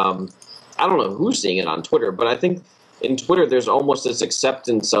that. But I don't know who's seeing it on Twitter, but I think in Twitter there's almost this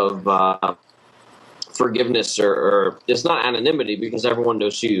acceptance of forgiveness, or it's not anonymity because everyone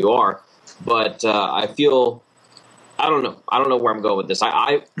knows who you are. But I feel, I don't know where I'm going with this.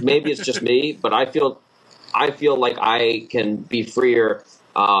 I maybe it's just me, but I feel like I can be freer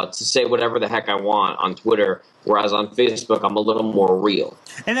to say whatever the heck I want on Twitter, whereas on Facebook I'm a little more real.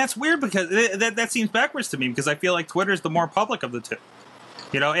 And that's weird because that seems backwards to me because I feel like Twitter is the more public of the two.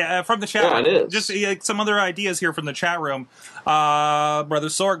 You know, from the chat room. It is. Just some other ideas here from the chat room. Brother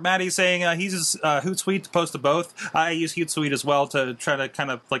Sorg, Maddie's saying he uses Hootsuite to post to both. I use Hootsuite as well to try to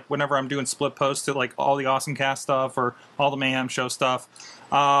kind of, like, whenever I'm doing split posts to, like, all the Awesome Cast stuff or all the Mayhem Show stuff.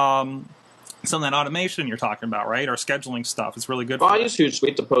 Some of that automation you're talking about, right? Or scheduling stuff. It's really good for I use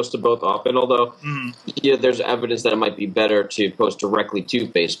Hootsuite to post to both often, although there's evidence that it might be better to post directly to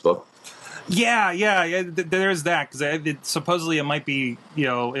Facebook. Yeah. There's that because supposedly it might be,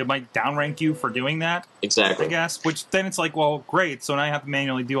 it might downrank you for doing that. Exactly. I guess. Which then it's like, well, great. So now I have to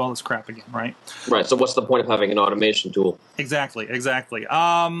manually do all this crap again, right? Right. So what's the point of having an automation tool? Exactly.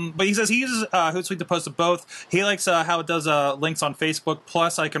 But he says he uses Hootsuite to post to both. He likes how it does links on Facebook.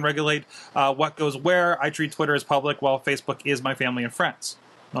 Plus, I can regulate what goes where. I treat Twitter as public, while Facebook is my family and friends.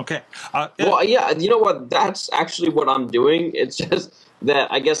 Okay. Well, yeah. You know what? That's actually what I'm doing. It's just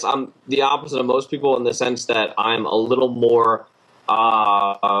that I guess I'm the opposite of most people in the sense that I'm a little more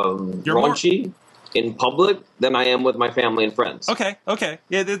raunchy in public than I am with my family and friends. Okay. Yeah,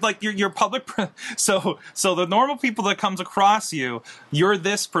 it's like you're public. So the normal people that comes across you're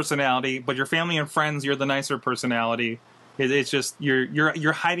this personality, but your family and friends, you're the nicer personality. It's just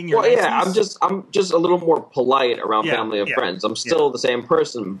you're hiding your. Well, yeah, I'm just a little more polite around family and friends. I'm still the same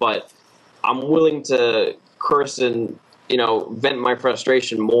person, but I'm willing to curse in vent my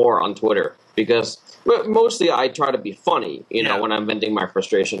frustration more on Twitter because mostly I try to be funny, when I'm venting my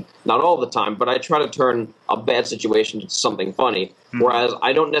frustration. Not all the time, but I try to turn a bad situation into something funny. Mm-hmm. Whereas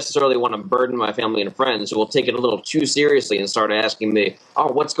I don't necessarily want to burden my family and friends who will take it a little too seriously and start asking me,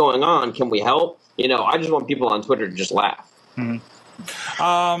 "Oh, what's going on? Can we help?" I just want people on Twitter to just laugh. Mm-hmm.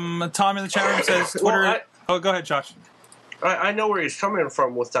 Tom in the chat room says Twitter. Go ahead, Josh. I know where he's coming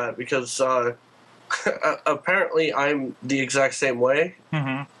from with that because apparently I'm the exact same way.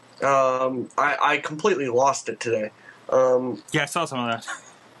 Mm-hmm. I completely lost it today. Yeah, I saw some of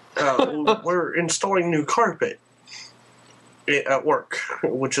that. We're installing new carpet at work,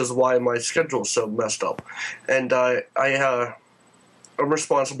 which is why my schedule's so messed up. And I'm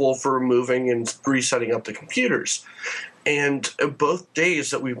responsible for removing and resetting up the computers. And both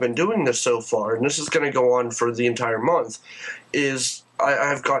days that we've been doing this so far, and this is going to go on for the entire month, is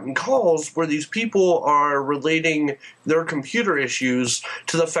I've gotten calls where these people are relating their computer issues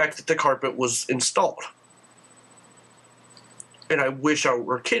to the fact that the carpet was installed. And I wish I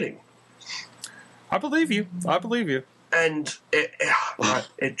were kidding. I believe you. And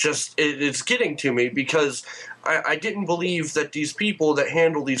it's getting to me because I didn't believe that these people that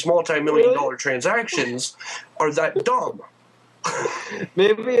handle these multi-million-dollar transactions are that dumb.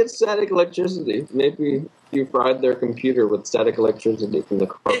 Maybe it's static electricity. Maybe you fried their computer with static electricity from the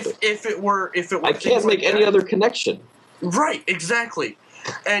carpet. If it were, I can't make any other connection. Right, exactly.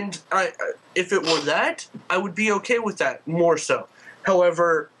 And if it were that, I would be okay with that more so.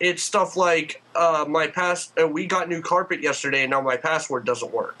 However, it's stuff like we got new carpet yesterday and now my password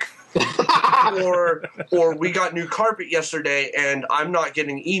doesn't work. or we got new carpet yesterday and I'm not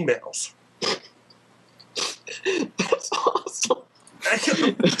getting emails. That's awesome.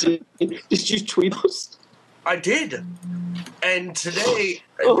 Did you tweet us? I did. And today,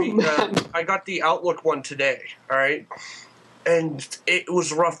 I got the Outlook one today, all right? And it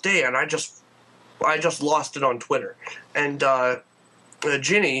was a rough day, and I just lost it on Twitter. And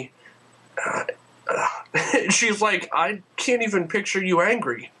Ginny, she's like, I can't even picture you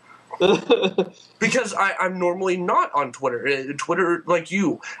angry. Because I'm normally not on Twitter. Twitter, like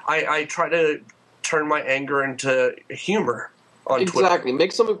you, I try to turn my anger into humor on Twitter. Exactly.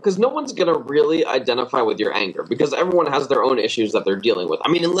 Make something, because no one's going to really identify with your anger, because everyone has their own issues that they're dealing with.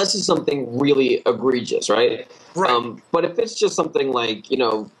 I mean, unless it's something really egregious, right? Right. But if it's just something like, I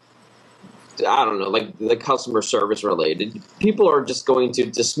don't know, like the customer service related, people are just going to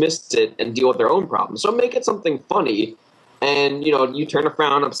dismiss it and deal with their own problems. So make it something funny, and, you turn a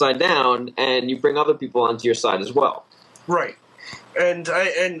frown upside down, and you bring other people onto your side as well. Right. And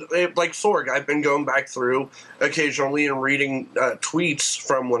like Sorg, I've been going back through occasionally and reading tweets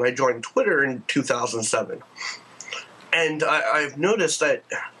from when I joined Twitter in 2007. And I've noticed that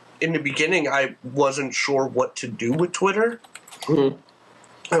in the beginning I wasn't sure what to do with Twitter,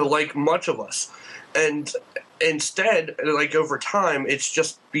 like much of us. And instead, like over time, it's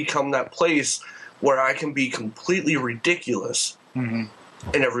just become that place where I can be completely ridiculous and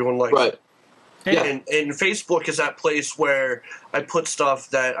everyone likes it. Yeah. And Facebook is that place where I put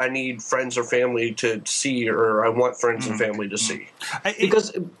stuff that I need friends or family to see, or I want friends and family to see.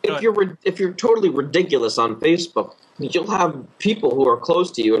 Because if you're totally ridiculous on Facebook, you'll have people who are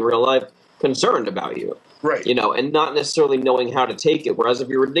close to you in real life concerned about you. Right. And not necessarily knowing how to take it. Whereas if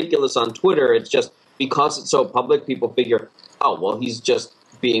you're ridiculous on Twitter, it's just because it's so public, people figure, oh, well, he's just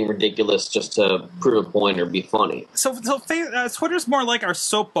being ridiculous just to prove a point or be funny. So Twitter's more like our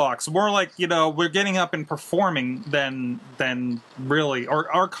soapbox, more like, we're getting up and performing than really,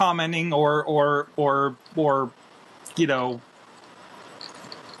 or commenting or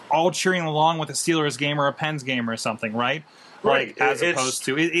all cheering along with a Steelers game or a Pens game or something, right? Right. Like, as opposed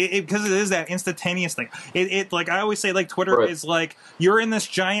to because it is that instantaneous thing. It like I always say, like Twitter is like you're in this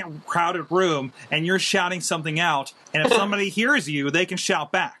giant crowded room and you're shouting something out, and if somebody hears you, they can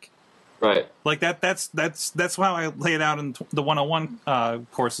shout back. Right. Like that's how I lay it out in the 101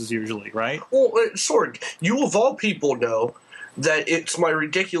 courses usually, right? Well, Sorg, you of all people know that it's my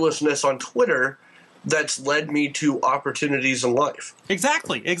ridiculousness on Twitter that's led me to opportunities in life.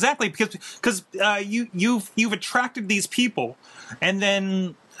 Exactly, because you've attracted these people, and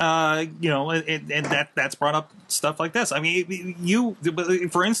then and that's brought up stuff like this. I mean,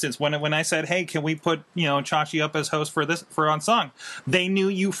 for instance, when I said, hey, can we put Chachi up as host for Unsung, they knew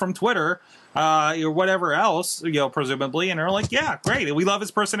you from Twitter. Or whatever else, presumably, and they're like, yeah, great, we love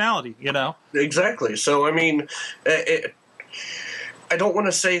his personality, Exactly. So, I mean, I don't want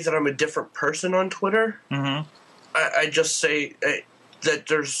to say that I'm a different person on Twitter. I just say that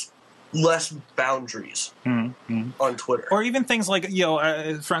there's less boundaries on Twitter. Or even things like,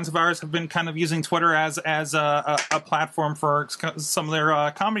 friends of ours have been kind of using Twitter as a platform for some of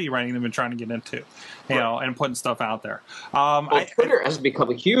their comedy writing they've been trying to get into, and putting stuff out there. Twitter has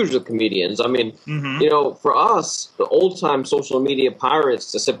become huge with comedians. I mean, for us, the old-time social media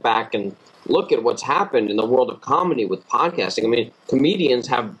pirates, to sit back and look at what's happened in the world of comedy with podcasting. I mean, comedians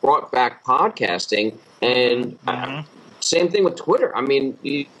have brought back podcasting, and same thing with Twitter. I mean,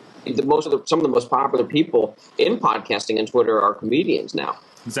 some of the most popular people in podcasting and Twitter are comedians now.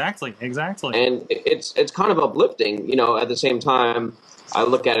 Exactly. And it's kind of uplifting. At the same time, I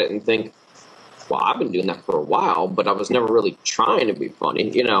look at it and think, well, I've been doing that for a while, but I was never really trying to be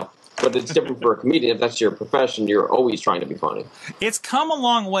funny, But it's different for a comedian. If that's your profession, you're always trying to be funny. It's come a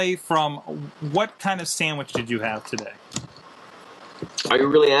long way from what kind of sandwich did you have today? Are you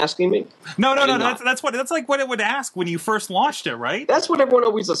really asking me? No. That's like what it would ask when you first launched it, right? That's what everyone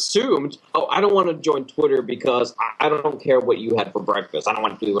always assumed. Oh, I don't want to join Twitter because I don't care what you had for breakfast. I don't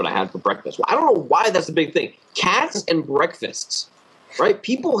want to do what I had for breakfast. Well, I don't know why that's a big thing. Cats and breakfasts, right?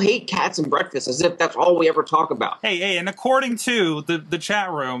 People hate cats and breakfast as if that's all we ever talk about. Hey, and according to the chat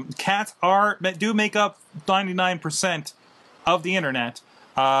room, cats do make up 99% of the internet.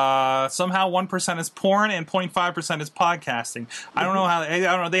 Somehow 1% is porn and 0.5% is podcasting. I don't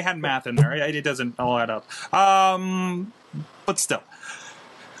know they had math in there. It doesn't all add up. But still.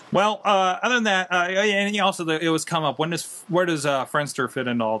 Well, other than that, and also it was come up. Where does Friendster fit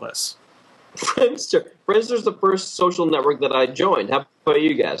into all this? Friendster's the first social network that I joined. How about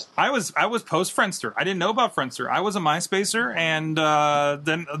you guys? I was post Friendster. I didn't know about Friendster. I was a MySpacer, and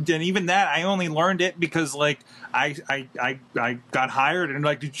then even that I only learned it because I got hired and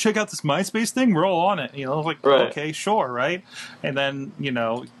did you check out this MySpace thing? We're all on it. Okay, sure, right? And then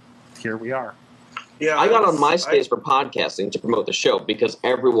here we are. Yeah, I got on MySpace for podcasting to promote the show because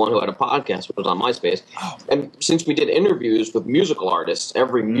everyone who had a podcast was on MySpace. Oh. And since we did interviews with musical artists,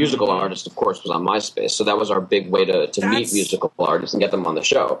 every musical artist, of course, was on MySpace. So that was our big way to meet musical artists and get them on the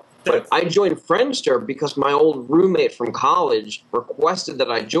show. But I joined Friendster because my old roommate from college requested that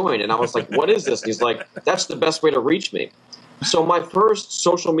I join. And I was like, what is this? And he's like, that's the best way to reach me. So my first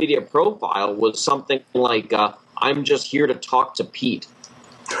social media profile was something like, I'm just here to talk to Pete.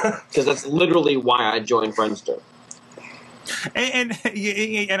 Because that's literally why I joined Friendster. And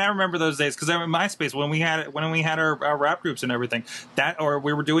I remember those days because I in MySpace when we had our rap groups and everything or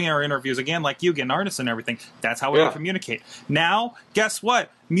we were doing our interviews again like you getting artists and everything. That's how we would communicate. Now, guess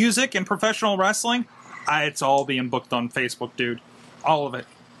what? Music and professional wrestling, it's all being booked on Facebook, dude. All of it.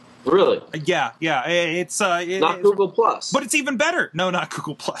 Really? Yeah. It's not Google Plus, but it's even better. No, not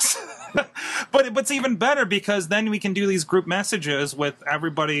Google Plus. But it's even better because then we can do these group messages with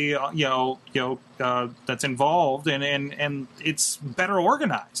everybody, that's involved, and it's better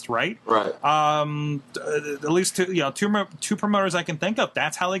organized, right? Right. At least two promoters I can think of.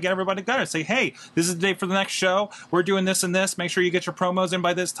 That's how they get everybody together. Say, hey, this is the date for the next show. We're doing this and this. Make sure you get your promos in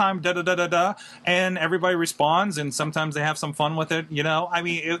by this time. Da da da da da. And everybody responds, and sometimes they have some fun with it. I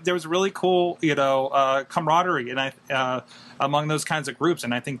mean, there was really cool, camaraderie, and among those kinds of groups,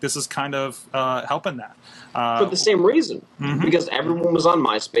 and I think this is kind of helping that. For the same reason, because everyone was on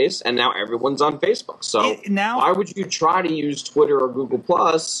MySpace, and now everyone's on Facebook. So why would you try to use Twitter or Google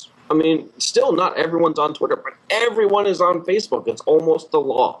Plus? I mean, still not everyone's on Twitter, but everyone is on Facebook. It's almost the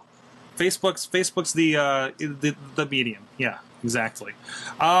law. Facebook's the medium. Yeah, exactly.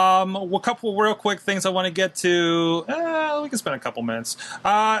 A couple real quick things I want to get to. We can spend a couple minutes.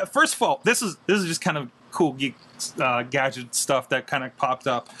 First of all, this is just kind of cool geek gadget stuff that kind of popped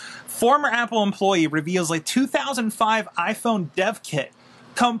up. Former Apple employee reveals a 2005 iPhone dev kit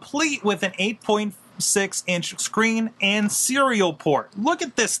complete with an 8.6-inch screen and serial port. Look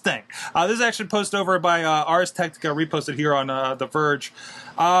at this thing. This is actually posted over by Ars Technica, reposted here on The Verge.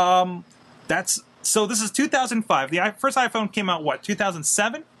 So this is 2005. The first iPhone came out,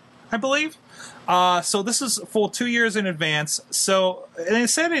 2007, I believe? So this is full 2 years in advance. So, and it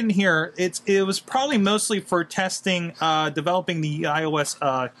said in here, it was probably mostly for testing, developing the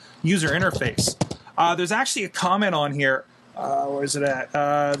iOS user interface. There's actually a comment on here. Where is it at?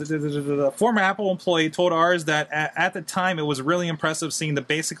 The former Apple employee told ours that at the time it was really impressive seeing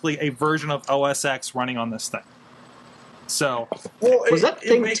basically a version of OS X running on this thing. So, was that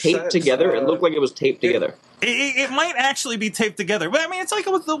thing taped together? It looked like it was taped together. It might actually be taped together, but I mean, it's like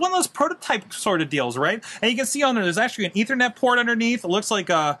one of those prototype sort of deals, right? And you can see on there's actually an Ethernet port underneath. It looks like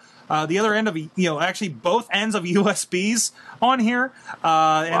the other end of actually both ends of USBs on here,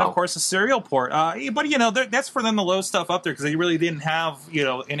 and of course a serial port. But that's for them to load stuff up there because they really didn't have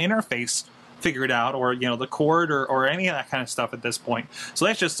an interface figured out, or the cord or any of that kind of stuff at this point. So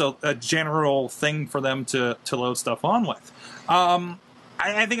that's just a general thing for them to load stuff on with.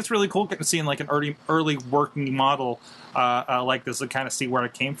 I think it's really cool seeing like an early working model like this to kind of see where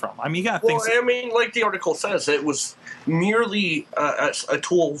it came from. I mean, you got things. Well, I mean, like the article says, it was merely a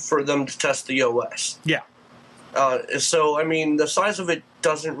tool for them to test the OS. Yeah. So, I mean, the size of it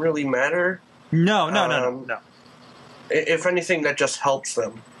doesn't really matter. No. If anything, that just helps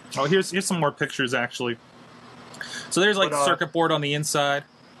them. Oh, here's some more pictures, actually. So there's like the circuit board on the inside.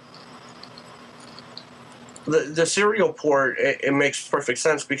 The serial port, it makes perfect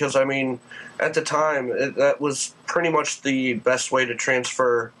sense because, I mean, at the time, that was pretty much the best way to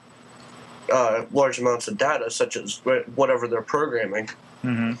transfer large amounts of data, such as whatever they're programming.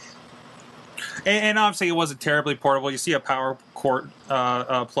 Mm-hmm. And obviously, it wasn't terribly portable. You see a power cord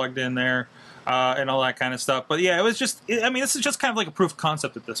plugged in there. And all that kind of stuff. But yeah, it was just, this is just kind of like a proof of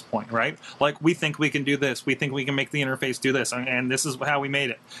concept at this point, right? Like, we think we can do this. We think we can make the interface do this. And this is how we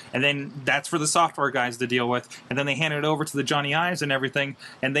made it. And then that's for the software guys to deal with. And then they hand it over to the Johnny Ives and everything.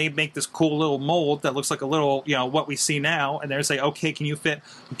 And they make this cool little mold that looks like a little, what we see now. And they say, okay, can you fit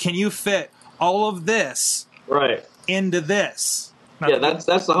all of this into this? Yeah, that's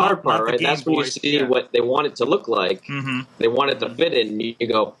the hard part, right? That's when you see what they want it to look like. Mm-hmm. They want it to fit in. And you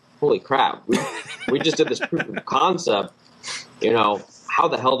go, holy crap, we just did this proof of concept. How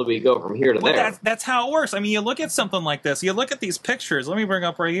the hell do we go from here to there? That's how it works. I mean, you look at something like this. You look at these pictures. Let me bring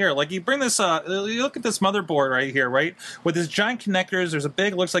up right here. Like, you bring this, you look at this motherboard right here, right? With these giant connectors. There's a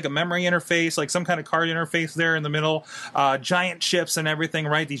big, looks like a memory interface, like some kind of card interface there in the middle. Giant chips and everything,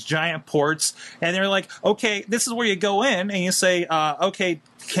 right? These giant ports. And they're like, okay, this is where you go in and you say, okay,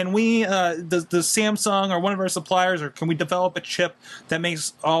 can we, the Samsung or one of our suppliers, or can we develop a chip that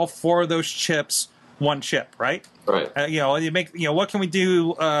makes all 4 of those chips one chip, right? Right. You make, what can we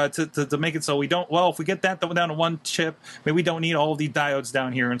do to make it so we don't? Well, if we get that down to one chip, maybe we don't need all of these diodes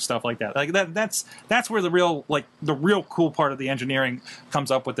down here and stuff like that. Like that's where the real cool part of the engineering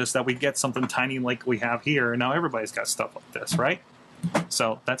comes up with this. That we get something tiny like we have here, and now everybody's got stuff like this, right?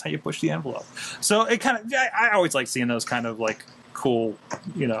 So that's how you push the envelope. So it kind of, I always like seeing those kind of like cool,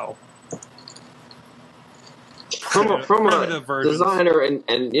 from a designer and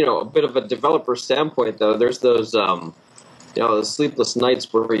a bit of a developer standpoint, though, there's those the sleepless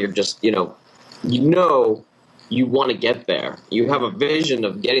nights where you're just you want to get there. You have a vision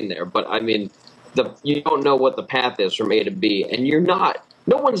of getting there, but I mean, you don't know what the path is from A to B, and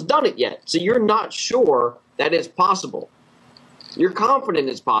no one's done it yet, so you're not sure that it's possible. You're confident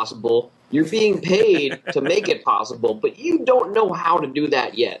it's possible. You're being paid to make it possible, but you don't know how to do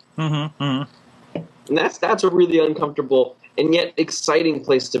that yet. Mm-hmm, mm-hmm. And that's a really uncomfortable and yet exciting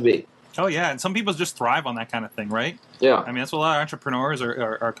place to be. Oh, yeah, and some people just thrive on that kind of thing, right? Yeah. I mean, that's what a lot of entrepreneurs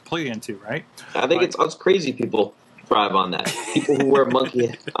are completely into, right? I think it's crazy people thrive on that. People who wear monkey...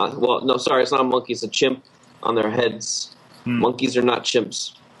 it's not a monkey, it's a chimp on their heads. Monkeys are not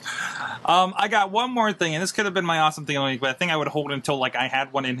chimps. I got one more thing, and this could have been my awesome thing, but I think I would hold it until like I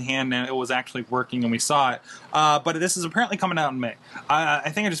had one in hand and it was actually working and we saw it. But this is apparently coming out in May. I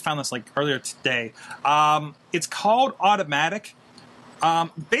think I just found this like earlier today. It's called Automatic.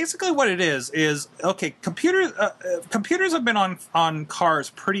 Basically, what it is okay. Computers have been on cars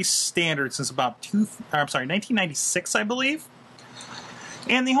pretty standard since about 1996, I believe.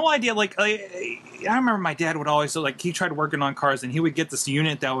 And the whole idea, like, I remember my dad would always, like, he tried working on cars, and he would get this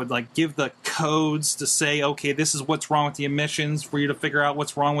unit that would, like, give the codes to say, okay, this is what's wrong with the emissions for you to figure out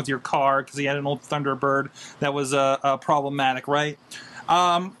what's wrong with your car, because he had an old Thunderbird that was problematic, right?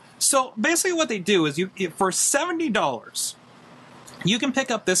 So basically what they do is for $70, you can pick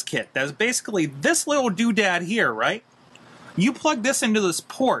up this kit that's basically this little doodad here, right? You plug this into this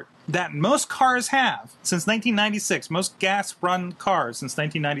port that most cars have since 1996, most gas-run cars since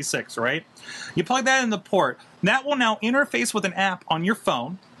 1996, right? You plug that in the port. That will now interface with an app on your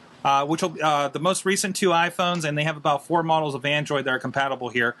phone, which will the most recent 2 iPhones, and they have about 4 models of Android that are compatible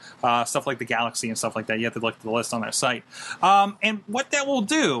here, stuff like the Galaxy and stuff like that. You have to look at the list on their site. And what that will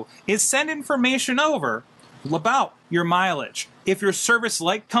do is send information over about your mileage. If your service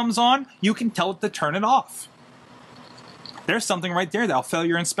light comes on, you can tell it to turn it off. There's something right there that'll fail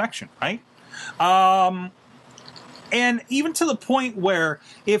your inspection, right? And even to the point where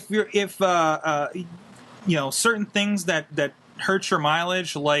if certain things that hurt your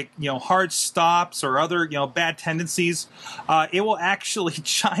mileage, like hard stops or other bad tendencies, it will actually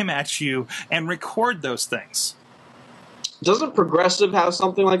chime at you and record those things. Doesn't Progressive have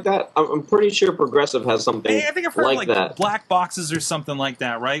something like that? I'm pretty sure Progressive has something I think I've heard like of, that. black boxes or something like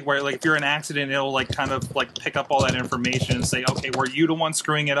that, right? Where like if you're in an accident, it'll like kind of like pick up all that information and say, okay, were you the one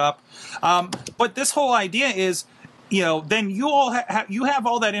screwing it up? But this whole idea is, then you all you have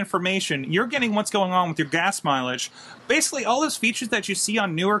all that information. You're getting what's going on with your gas mileage. Basically, all those features that you see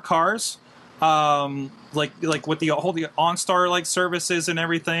on newer cars. Like with the whole OnStar like services and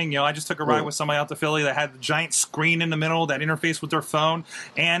everything. I just took a ride with somebody out to Philly that had the giant screen in the middle that interfaced with their phone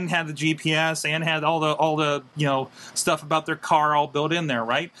and had the GPS and had all the stuff about their car all built in there,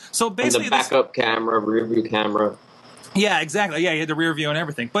 right? So basically, and the backup camera, rear view camera. Yeah, exactly. Yeah, you had the rear view and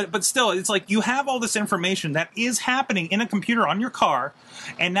everything. But still, it's like you have all this information that is happening in a computer on your car,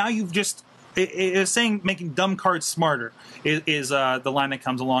 and now you've just. It is saying making dumb cars smarter is the line that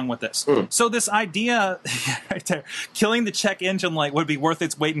comes along with this. So this idea, right there, killing the check engine light would be worth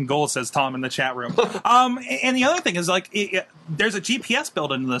its weight in gold, says Tom in the chat room. And the other thing is like there's a GPS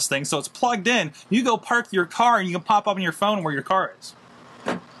built into this thing, so it's plugged in. You go park your car, and you can pop up on your phone where your car is.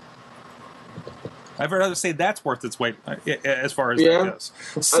 I've heard others say that's worth its weight as far as that goes.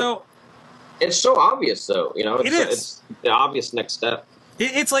 So it's so obvious, though. It's the obvious next step.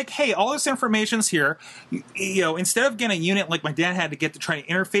 It's like, hey, all this information's here. Instead of getting a unit like my dad had to get to try to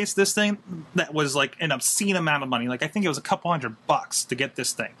interface this thing, that was like an obscene amount of money. Like I think it was a couple $100 to get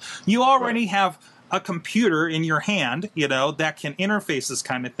this thing. You already have a computer in your hand, that can interface this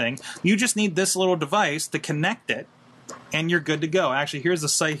kind of thing. You just need this little device to connect it, and you're good to go. Actually, here's the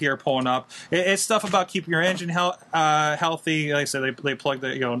site here pulling up. It's stuff about keeping your engine healthy. Like I said, they plug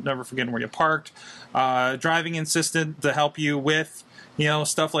the never forgetting where you parked. Driving assistant to help you with.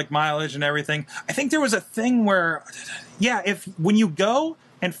 Stuff like mileage and everything. I think there was a thing where, when you go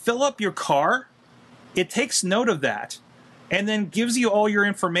and fill up your car, it takes note of that and then gives you all your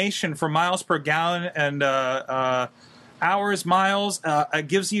information for miles per gallon and hours, miles. It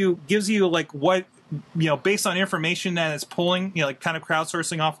gives you like what, based on information that it's pulling, like kind of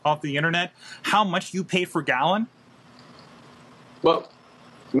crowdsourcing off the internet, how much you pay per gallon. Well,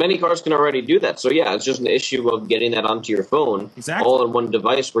 many cars can already do that. So, yeah, it's just an issue of getting that onto your phone, all in one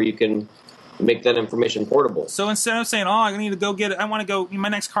device where you can make that information portable. So instead of saying, I need to go get it, I want to go, in my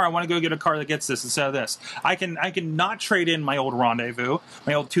next car, I want to go get a car that gets this instead of this. I can not trade in my old Rendezvous,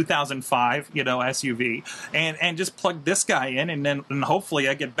 my old 2005, SUV, and just plug this guy in, and hopefully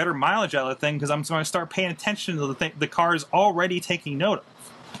I get better mileage out of the thing because I'm going to start paying attention to the car's already taking note of.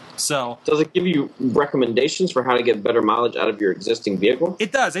 So does it give you recommendations for how to get better mileage out of your existing vehicle?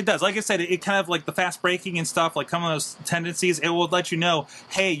 It does. Like I said, it kind of like the fast braking and stuff, like some of those tendencies, it will let you know,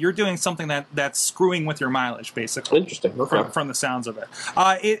 hey, you're doing something that's screwing with your mileage, basically. Interesting. Okay. From the sounds of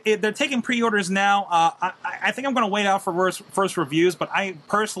it. They're taking pre-orders now. I think I'm going to wait out for first reviews, but I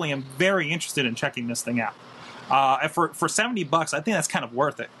personally am very interested in checking this thing out. For $70, I think that's kind of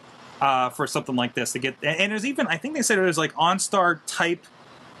worth it for something like this to get. And there's even, I think they said there's like OnStar type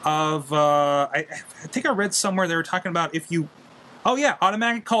of I think I read somewhere they were talking about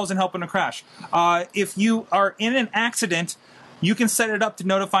automatic calls and help in a crash. If you are in an accident, you can set it up to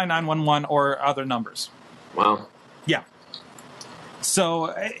notify 911 or other numbers. Wow. Yeah.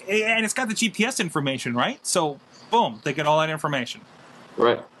 So, and it's got the GPS information, right? So, boom, they get all that information.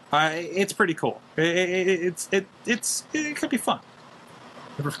 Right. It's pretty cool. It could be fun.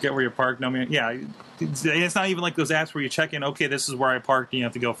 Never forget where you parked. No, I mean, yeah, it's not even like those apps where you check in. Okay, this is where I parked. And you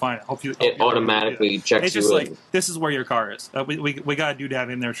have to go find it. It automatically checks. It's just you like this is where your car is. We got to do that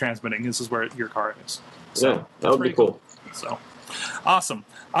in there transmitting. This is where your car is. So, yeah, that would be cool. So awesome.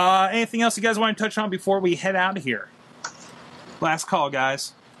 Anything else you guys want to touch on before we head out of here? Last call,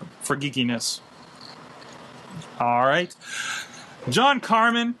 guys, for geekiness. All right, John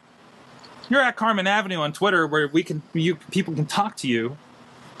Carmen. You're at Carmen Avenue on Twitter, where people can talk to you.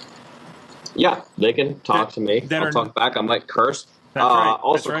 Yeah, they can talk to me. I'll talk back. I might curse. That's right.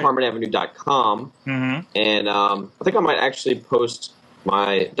 Also, CarmenAvenue.com. Mm-hmm. And I think I might actually post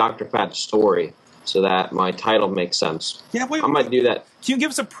my Dr. Fat story so that my title makes sense. Yeah, I might do that. Can you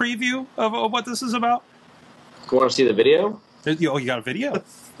give us a preview of what this is about? You want to see the video? Oh, you got a video?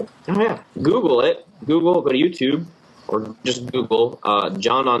 Oh, yeah. Google it. Go to YouTube, or just Google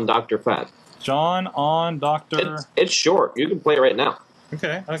John on Dr. Fat. John on Dr. It's short. You can play it right now.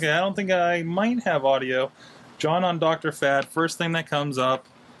 Okay. I don't think I might have audio. John on Dr. Fat. First thing that comes up.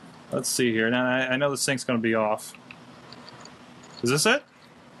 Let's see here. Now I know the sync's going to be off. Is this it?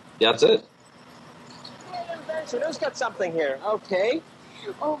 Yeah, that's it. So who's got something here? Okay.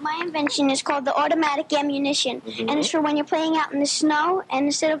 Well, my invention is called the automatic ammunition, and it's for when you're playing out in the snow, and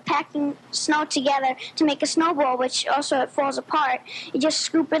instead of packing snow together to make a snowball, which also it falls apart, you just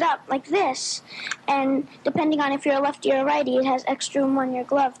scoop it up like this, and depending on if you're a lefty or a righty, it has extra room on your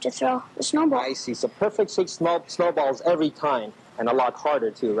glove to throw the snowball. I see. So perfect shape snowballs every time, and a lot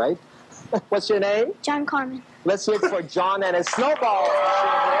harder too, right? What's your name? John Carmen. Let's hear it for John and his snowball.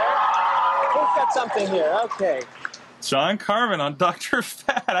 Who's got something here? Okay. John Carmen on Dr.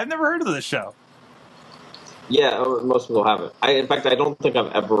 Fat. I've never heard of this show. Yeah, most people haven't. In fact, I don't think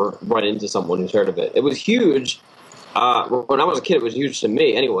I've ever run into someone who's heard of it. It was huge. When I was a kid, it was huge to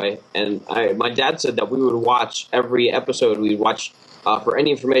me anyway. And my dad said that we would watch every episode. We'd watch for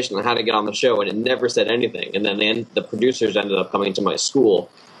any information on how to get on the show, and it never said anything. And then the producers ended up coming to my school,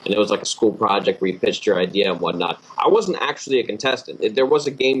 and it was like a school project where you pitched your idea and whatnot. I wasn't actually a contestant. There was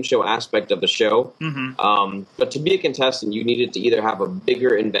a game show aspect of the show. But to be a contestant, you needed to either have a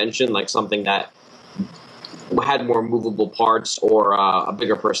bigger invention, like something that had more movable parts, or a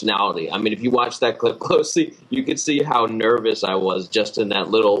bigger personality. I mean, if you watch that clip closely, you could see how nervous I was just in that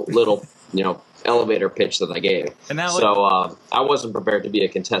little elevator pitch that I gave. And now so I wasn't prepared to be a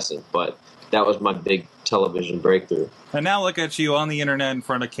contestant, but that was my big television breakthrough. And now look at you on the internet in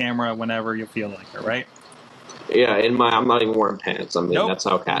front of camera whenever you feel like it, right? Yeah, I'm not even wearing pants. I mean, Nope. that's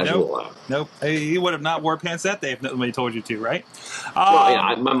how casual I am. Nope. You would have not wore pants that day if nobody told you to, right? Well,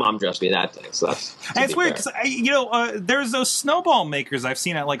 yeah, my mom dressed me that day, so that's... And it's weird because there's those snowball makers I've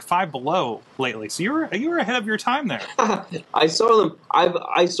seen at like Five Below lately. So you were ahead of your time there. I saw them.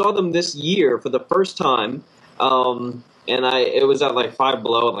 I saw them this year for the first time, and it was at like Five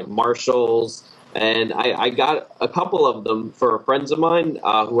Below, like Marshalls, and I got a couple of them for friends of mine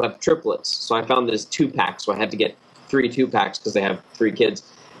who have triplets. So I found this 2-pack, so I had to get 3 2-packs because they have 3 kids,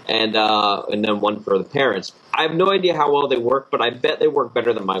 and then one for the parents. I have no idea how well they work, but I bet they work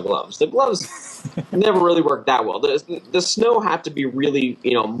better than my gloves. The gloves never really worked that well. The snow had to be really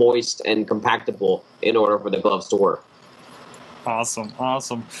moist and compactable in order for the gloves to work. Awesome.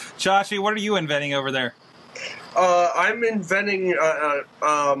 Chachi, what are you inventing over there? I'm inventing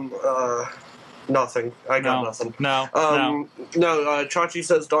nothing. I got nothing. No. Chachi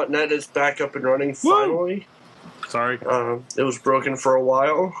says .net is back up and running finally. Sorry. It was broken for a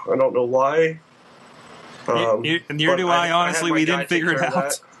while. I don't know why. Neither do I. Honestly, we didn't figure it out.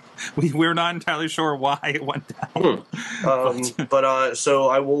 That. We're not entirely sure why it went down. So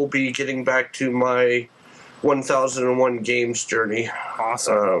I will be getting back to my 1001 games journey.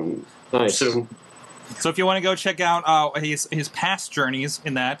 Awesome. Nice. Soon. So if you want to go check out his past journeys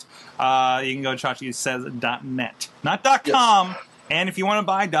in that, you can go to chachisays.net, not .com. Yes. And if you want to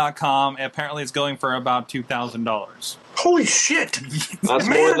buy .com, apparently it's going for about $2,000. Holy shit! That's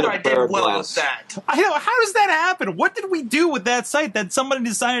Man, more than I a pair did of well glass. with that. I know. How does that happen? What did we do with that site that somebody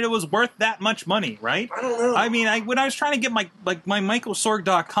decided it was worth that much money, right? I don't know. I mean, when I was trying to get my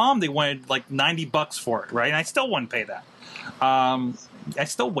michaelsorg.com, they wanted like $90 for it, right? And I still wouldn't pay that. I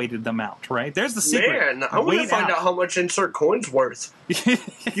still waited them out, right? There's the secret. Man, I want to find out how much Insert Coin's worth.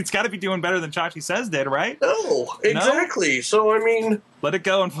 It's got to be doing better than Chachi Says did, right? No, exactly. No? So, I mean... Let it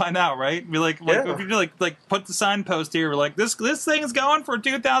go and find out, right? Be like if you like put the signpost here, we're like, this thing's going for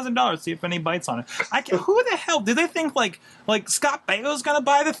 $2,000. See if any bites on it. Who the hell did they think like Scott Baio's gonna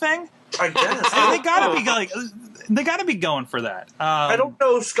buy the thing? I guess. They gotta be going for that. I don't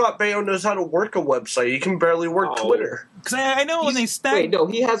know if Scott Baio knows how to work a website. He can barely work Twitter. Because I know when they Wait, no,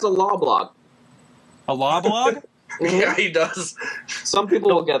 he has a law blog. A law blog? Yeah, he does. Some people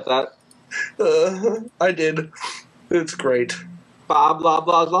will get that. I did. It's great. Blah, blah,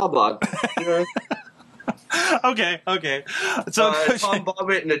 blah, blah, blah. Okay. So Tom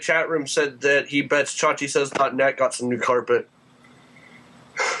Bobbitt in the chat room said that he bets ChachiSays.net got some new carpet.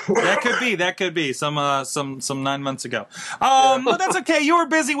 That could be some 9 months ago. But that's okay. You were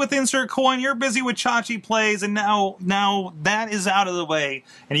busy with Insert Coin. You're busy with Chachi Plays, and now that is out of the way,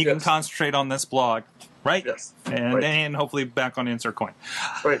 and you can concentrate on this blog. Right? Yes. And hopefully back on Insert Coin.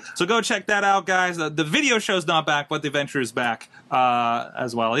 Right. So go check that out, guys. The video show's not back, but the adventure is back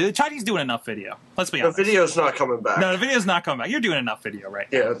as well. Chachi's doing enough video. Let's be honest. The video's not coming back. No, the video's not coming back. You're doing enough video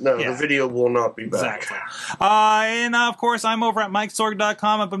right now. The video will not be back. Exactly. And of course, I'm over at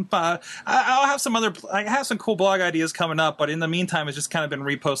MikeSorg.com. I've been, I have some cool blog ideas coming up, but in the meantime, it's just kind of been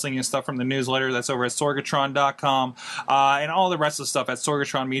reposting stuff from the newsletter that's over at Sorgatron.com, and all the rest of the stuff at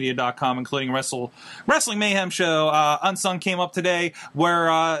SorgatronMedia.com, including Wrestling Mayhem Show. Unsung came up today,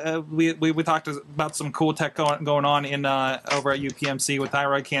 where we talked about some cool tech going on in over at UPMC with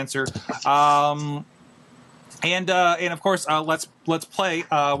thyroid cancer. And of course, let's play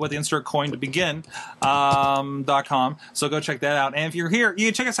with insert coin to begin .com. So go check that out. And if you're here, you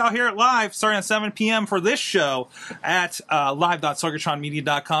can check us out here live starting at 7 p.m. for this show at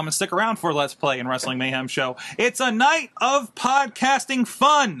live.sorgatronmedia.com, and stick around for Let's Play and Wrestling Mayhem show. It's a night of podcasting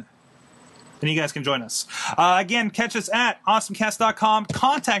fun. And you guys can join us. Again, catch us at awesomecast.com,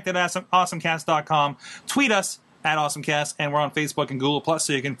 contact at awesomecast.com, tweet us at AwesomeCast, and we're on Facebook and Google Plus,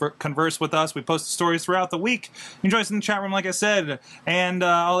 so you can converse with us. We post stories throughout the week. You can join us in the chat room, like I said, and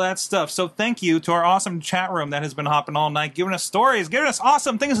all that stuff. So thank you to our awesome chat room that has been hopping all night, giving us stories, giving us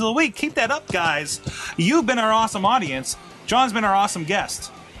awesome things of the week. Keep that up, guys. You've been our awesome audience. John's been our awesome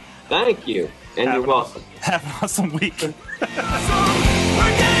guest. Thank you, and you're welcome. Have an awesome week. We're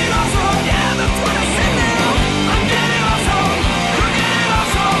getting